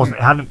 I mean, it wasn't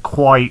on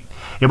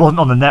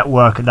the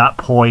network at that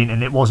point,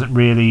 and it wasn't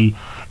really.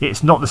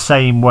 It's not the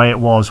same way it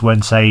was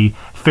when, say,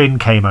 Finn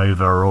came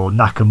over, or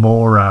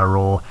Nakamura,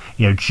 or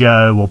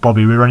Joe, or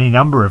Bobby Roode, or any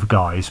number of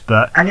guys.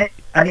 But and it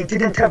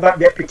didn't have that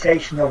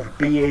reputation of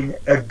being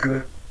a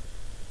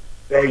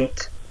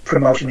great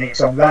promotion in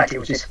its own right. It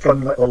was this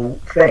fun little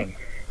thing.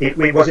 It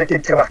wasn't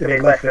until after they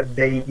left that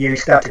you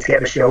started to get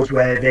the shows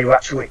where they were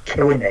actually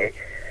killing it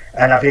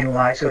and having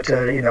like sort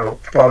of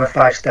 4 and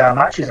 5 star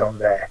matches on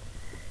there.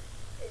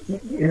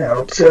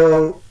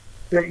 So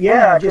but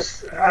yeah, I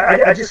just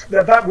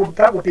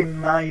that would be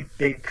my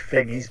big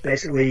thing, is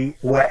basically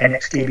let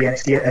NXT be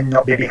NXT and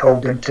not be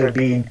beholden to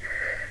being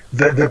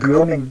the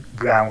grooming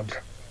ground,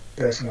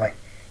 personally.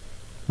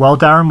 Well,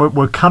 Darren,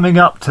 we're coming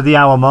up to the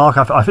hour mark.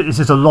 I think this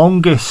is the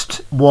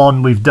longest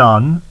one we've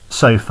done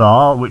so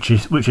far, which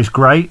is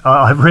great.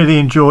 I've really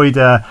enjoyed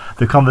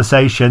the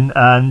conversation,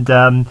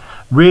 and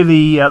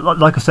really,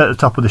 like I said at the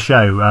top of the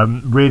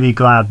show, really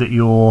glad that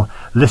you're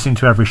listening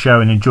to every show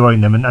and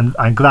enjoying them,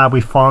 and glad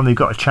we finally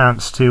got a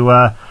chance to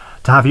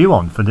have you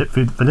on for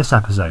this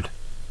episode.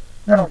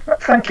 No,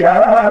 thank you.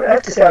 I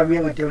have to say I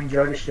really do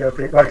enjoy the show.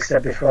 But like I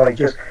said before,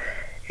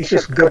 it's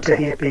just good to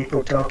hear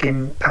people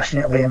talking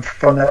passionately and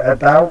fun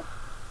about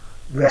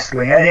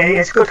wrestling, and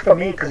it's good for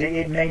me because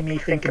it made me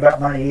think about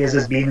my years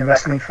as being a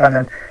wrestling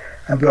fan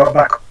and brought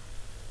back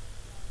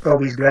all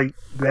these great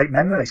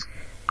memories.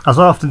 As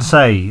I often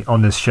say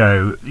on this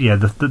show, yeah,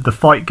 the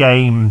Fight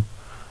Game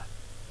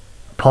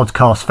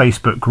podcast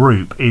Facebook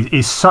group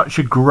is such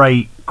a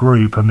great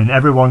group. I mean,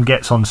 everyone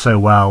gets on so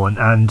well,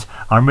 and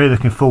I'm really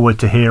looking forward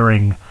to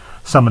hearing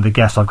some of the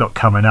guests I've got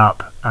coming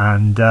up.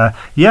 And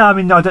yeah, I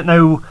mean, I don't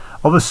know,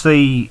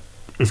 obviously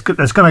there's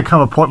going to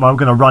come a point where I'm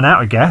going to run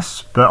out of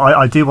guests, but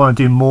I do want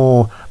to do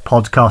more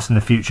podcasts in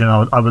the future,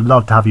 and I would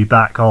love to have you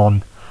back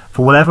on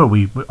for whatever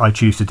I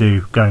choose to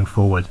do going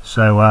forward.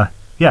 So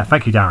yeah,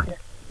 thank you, Darren.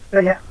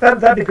 Yeah,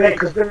 that'd be great,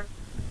 because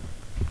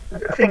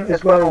I think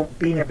as well,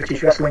 being a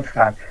British wrestling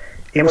fan,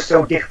 it was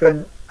so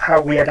different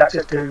how we had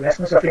access to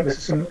wrestling. So I think there's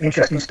some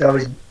interesting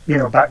stories,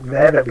 back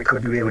there that we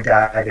could really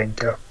dive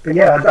into. But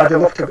yeah, I'd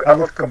love to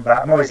come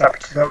back. I'm always happy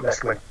to talk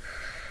wrestling.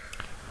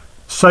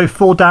 So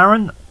for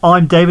Darren,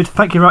 I'm David.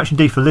 Thank you very much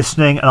indeed for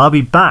listening, and I'll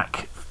be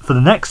back for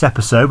the next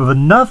episode with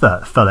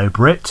another fellow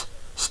Brit.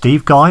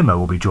 Steve Geimer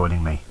will be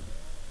joining me.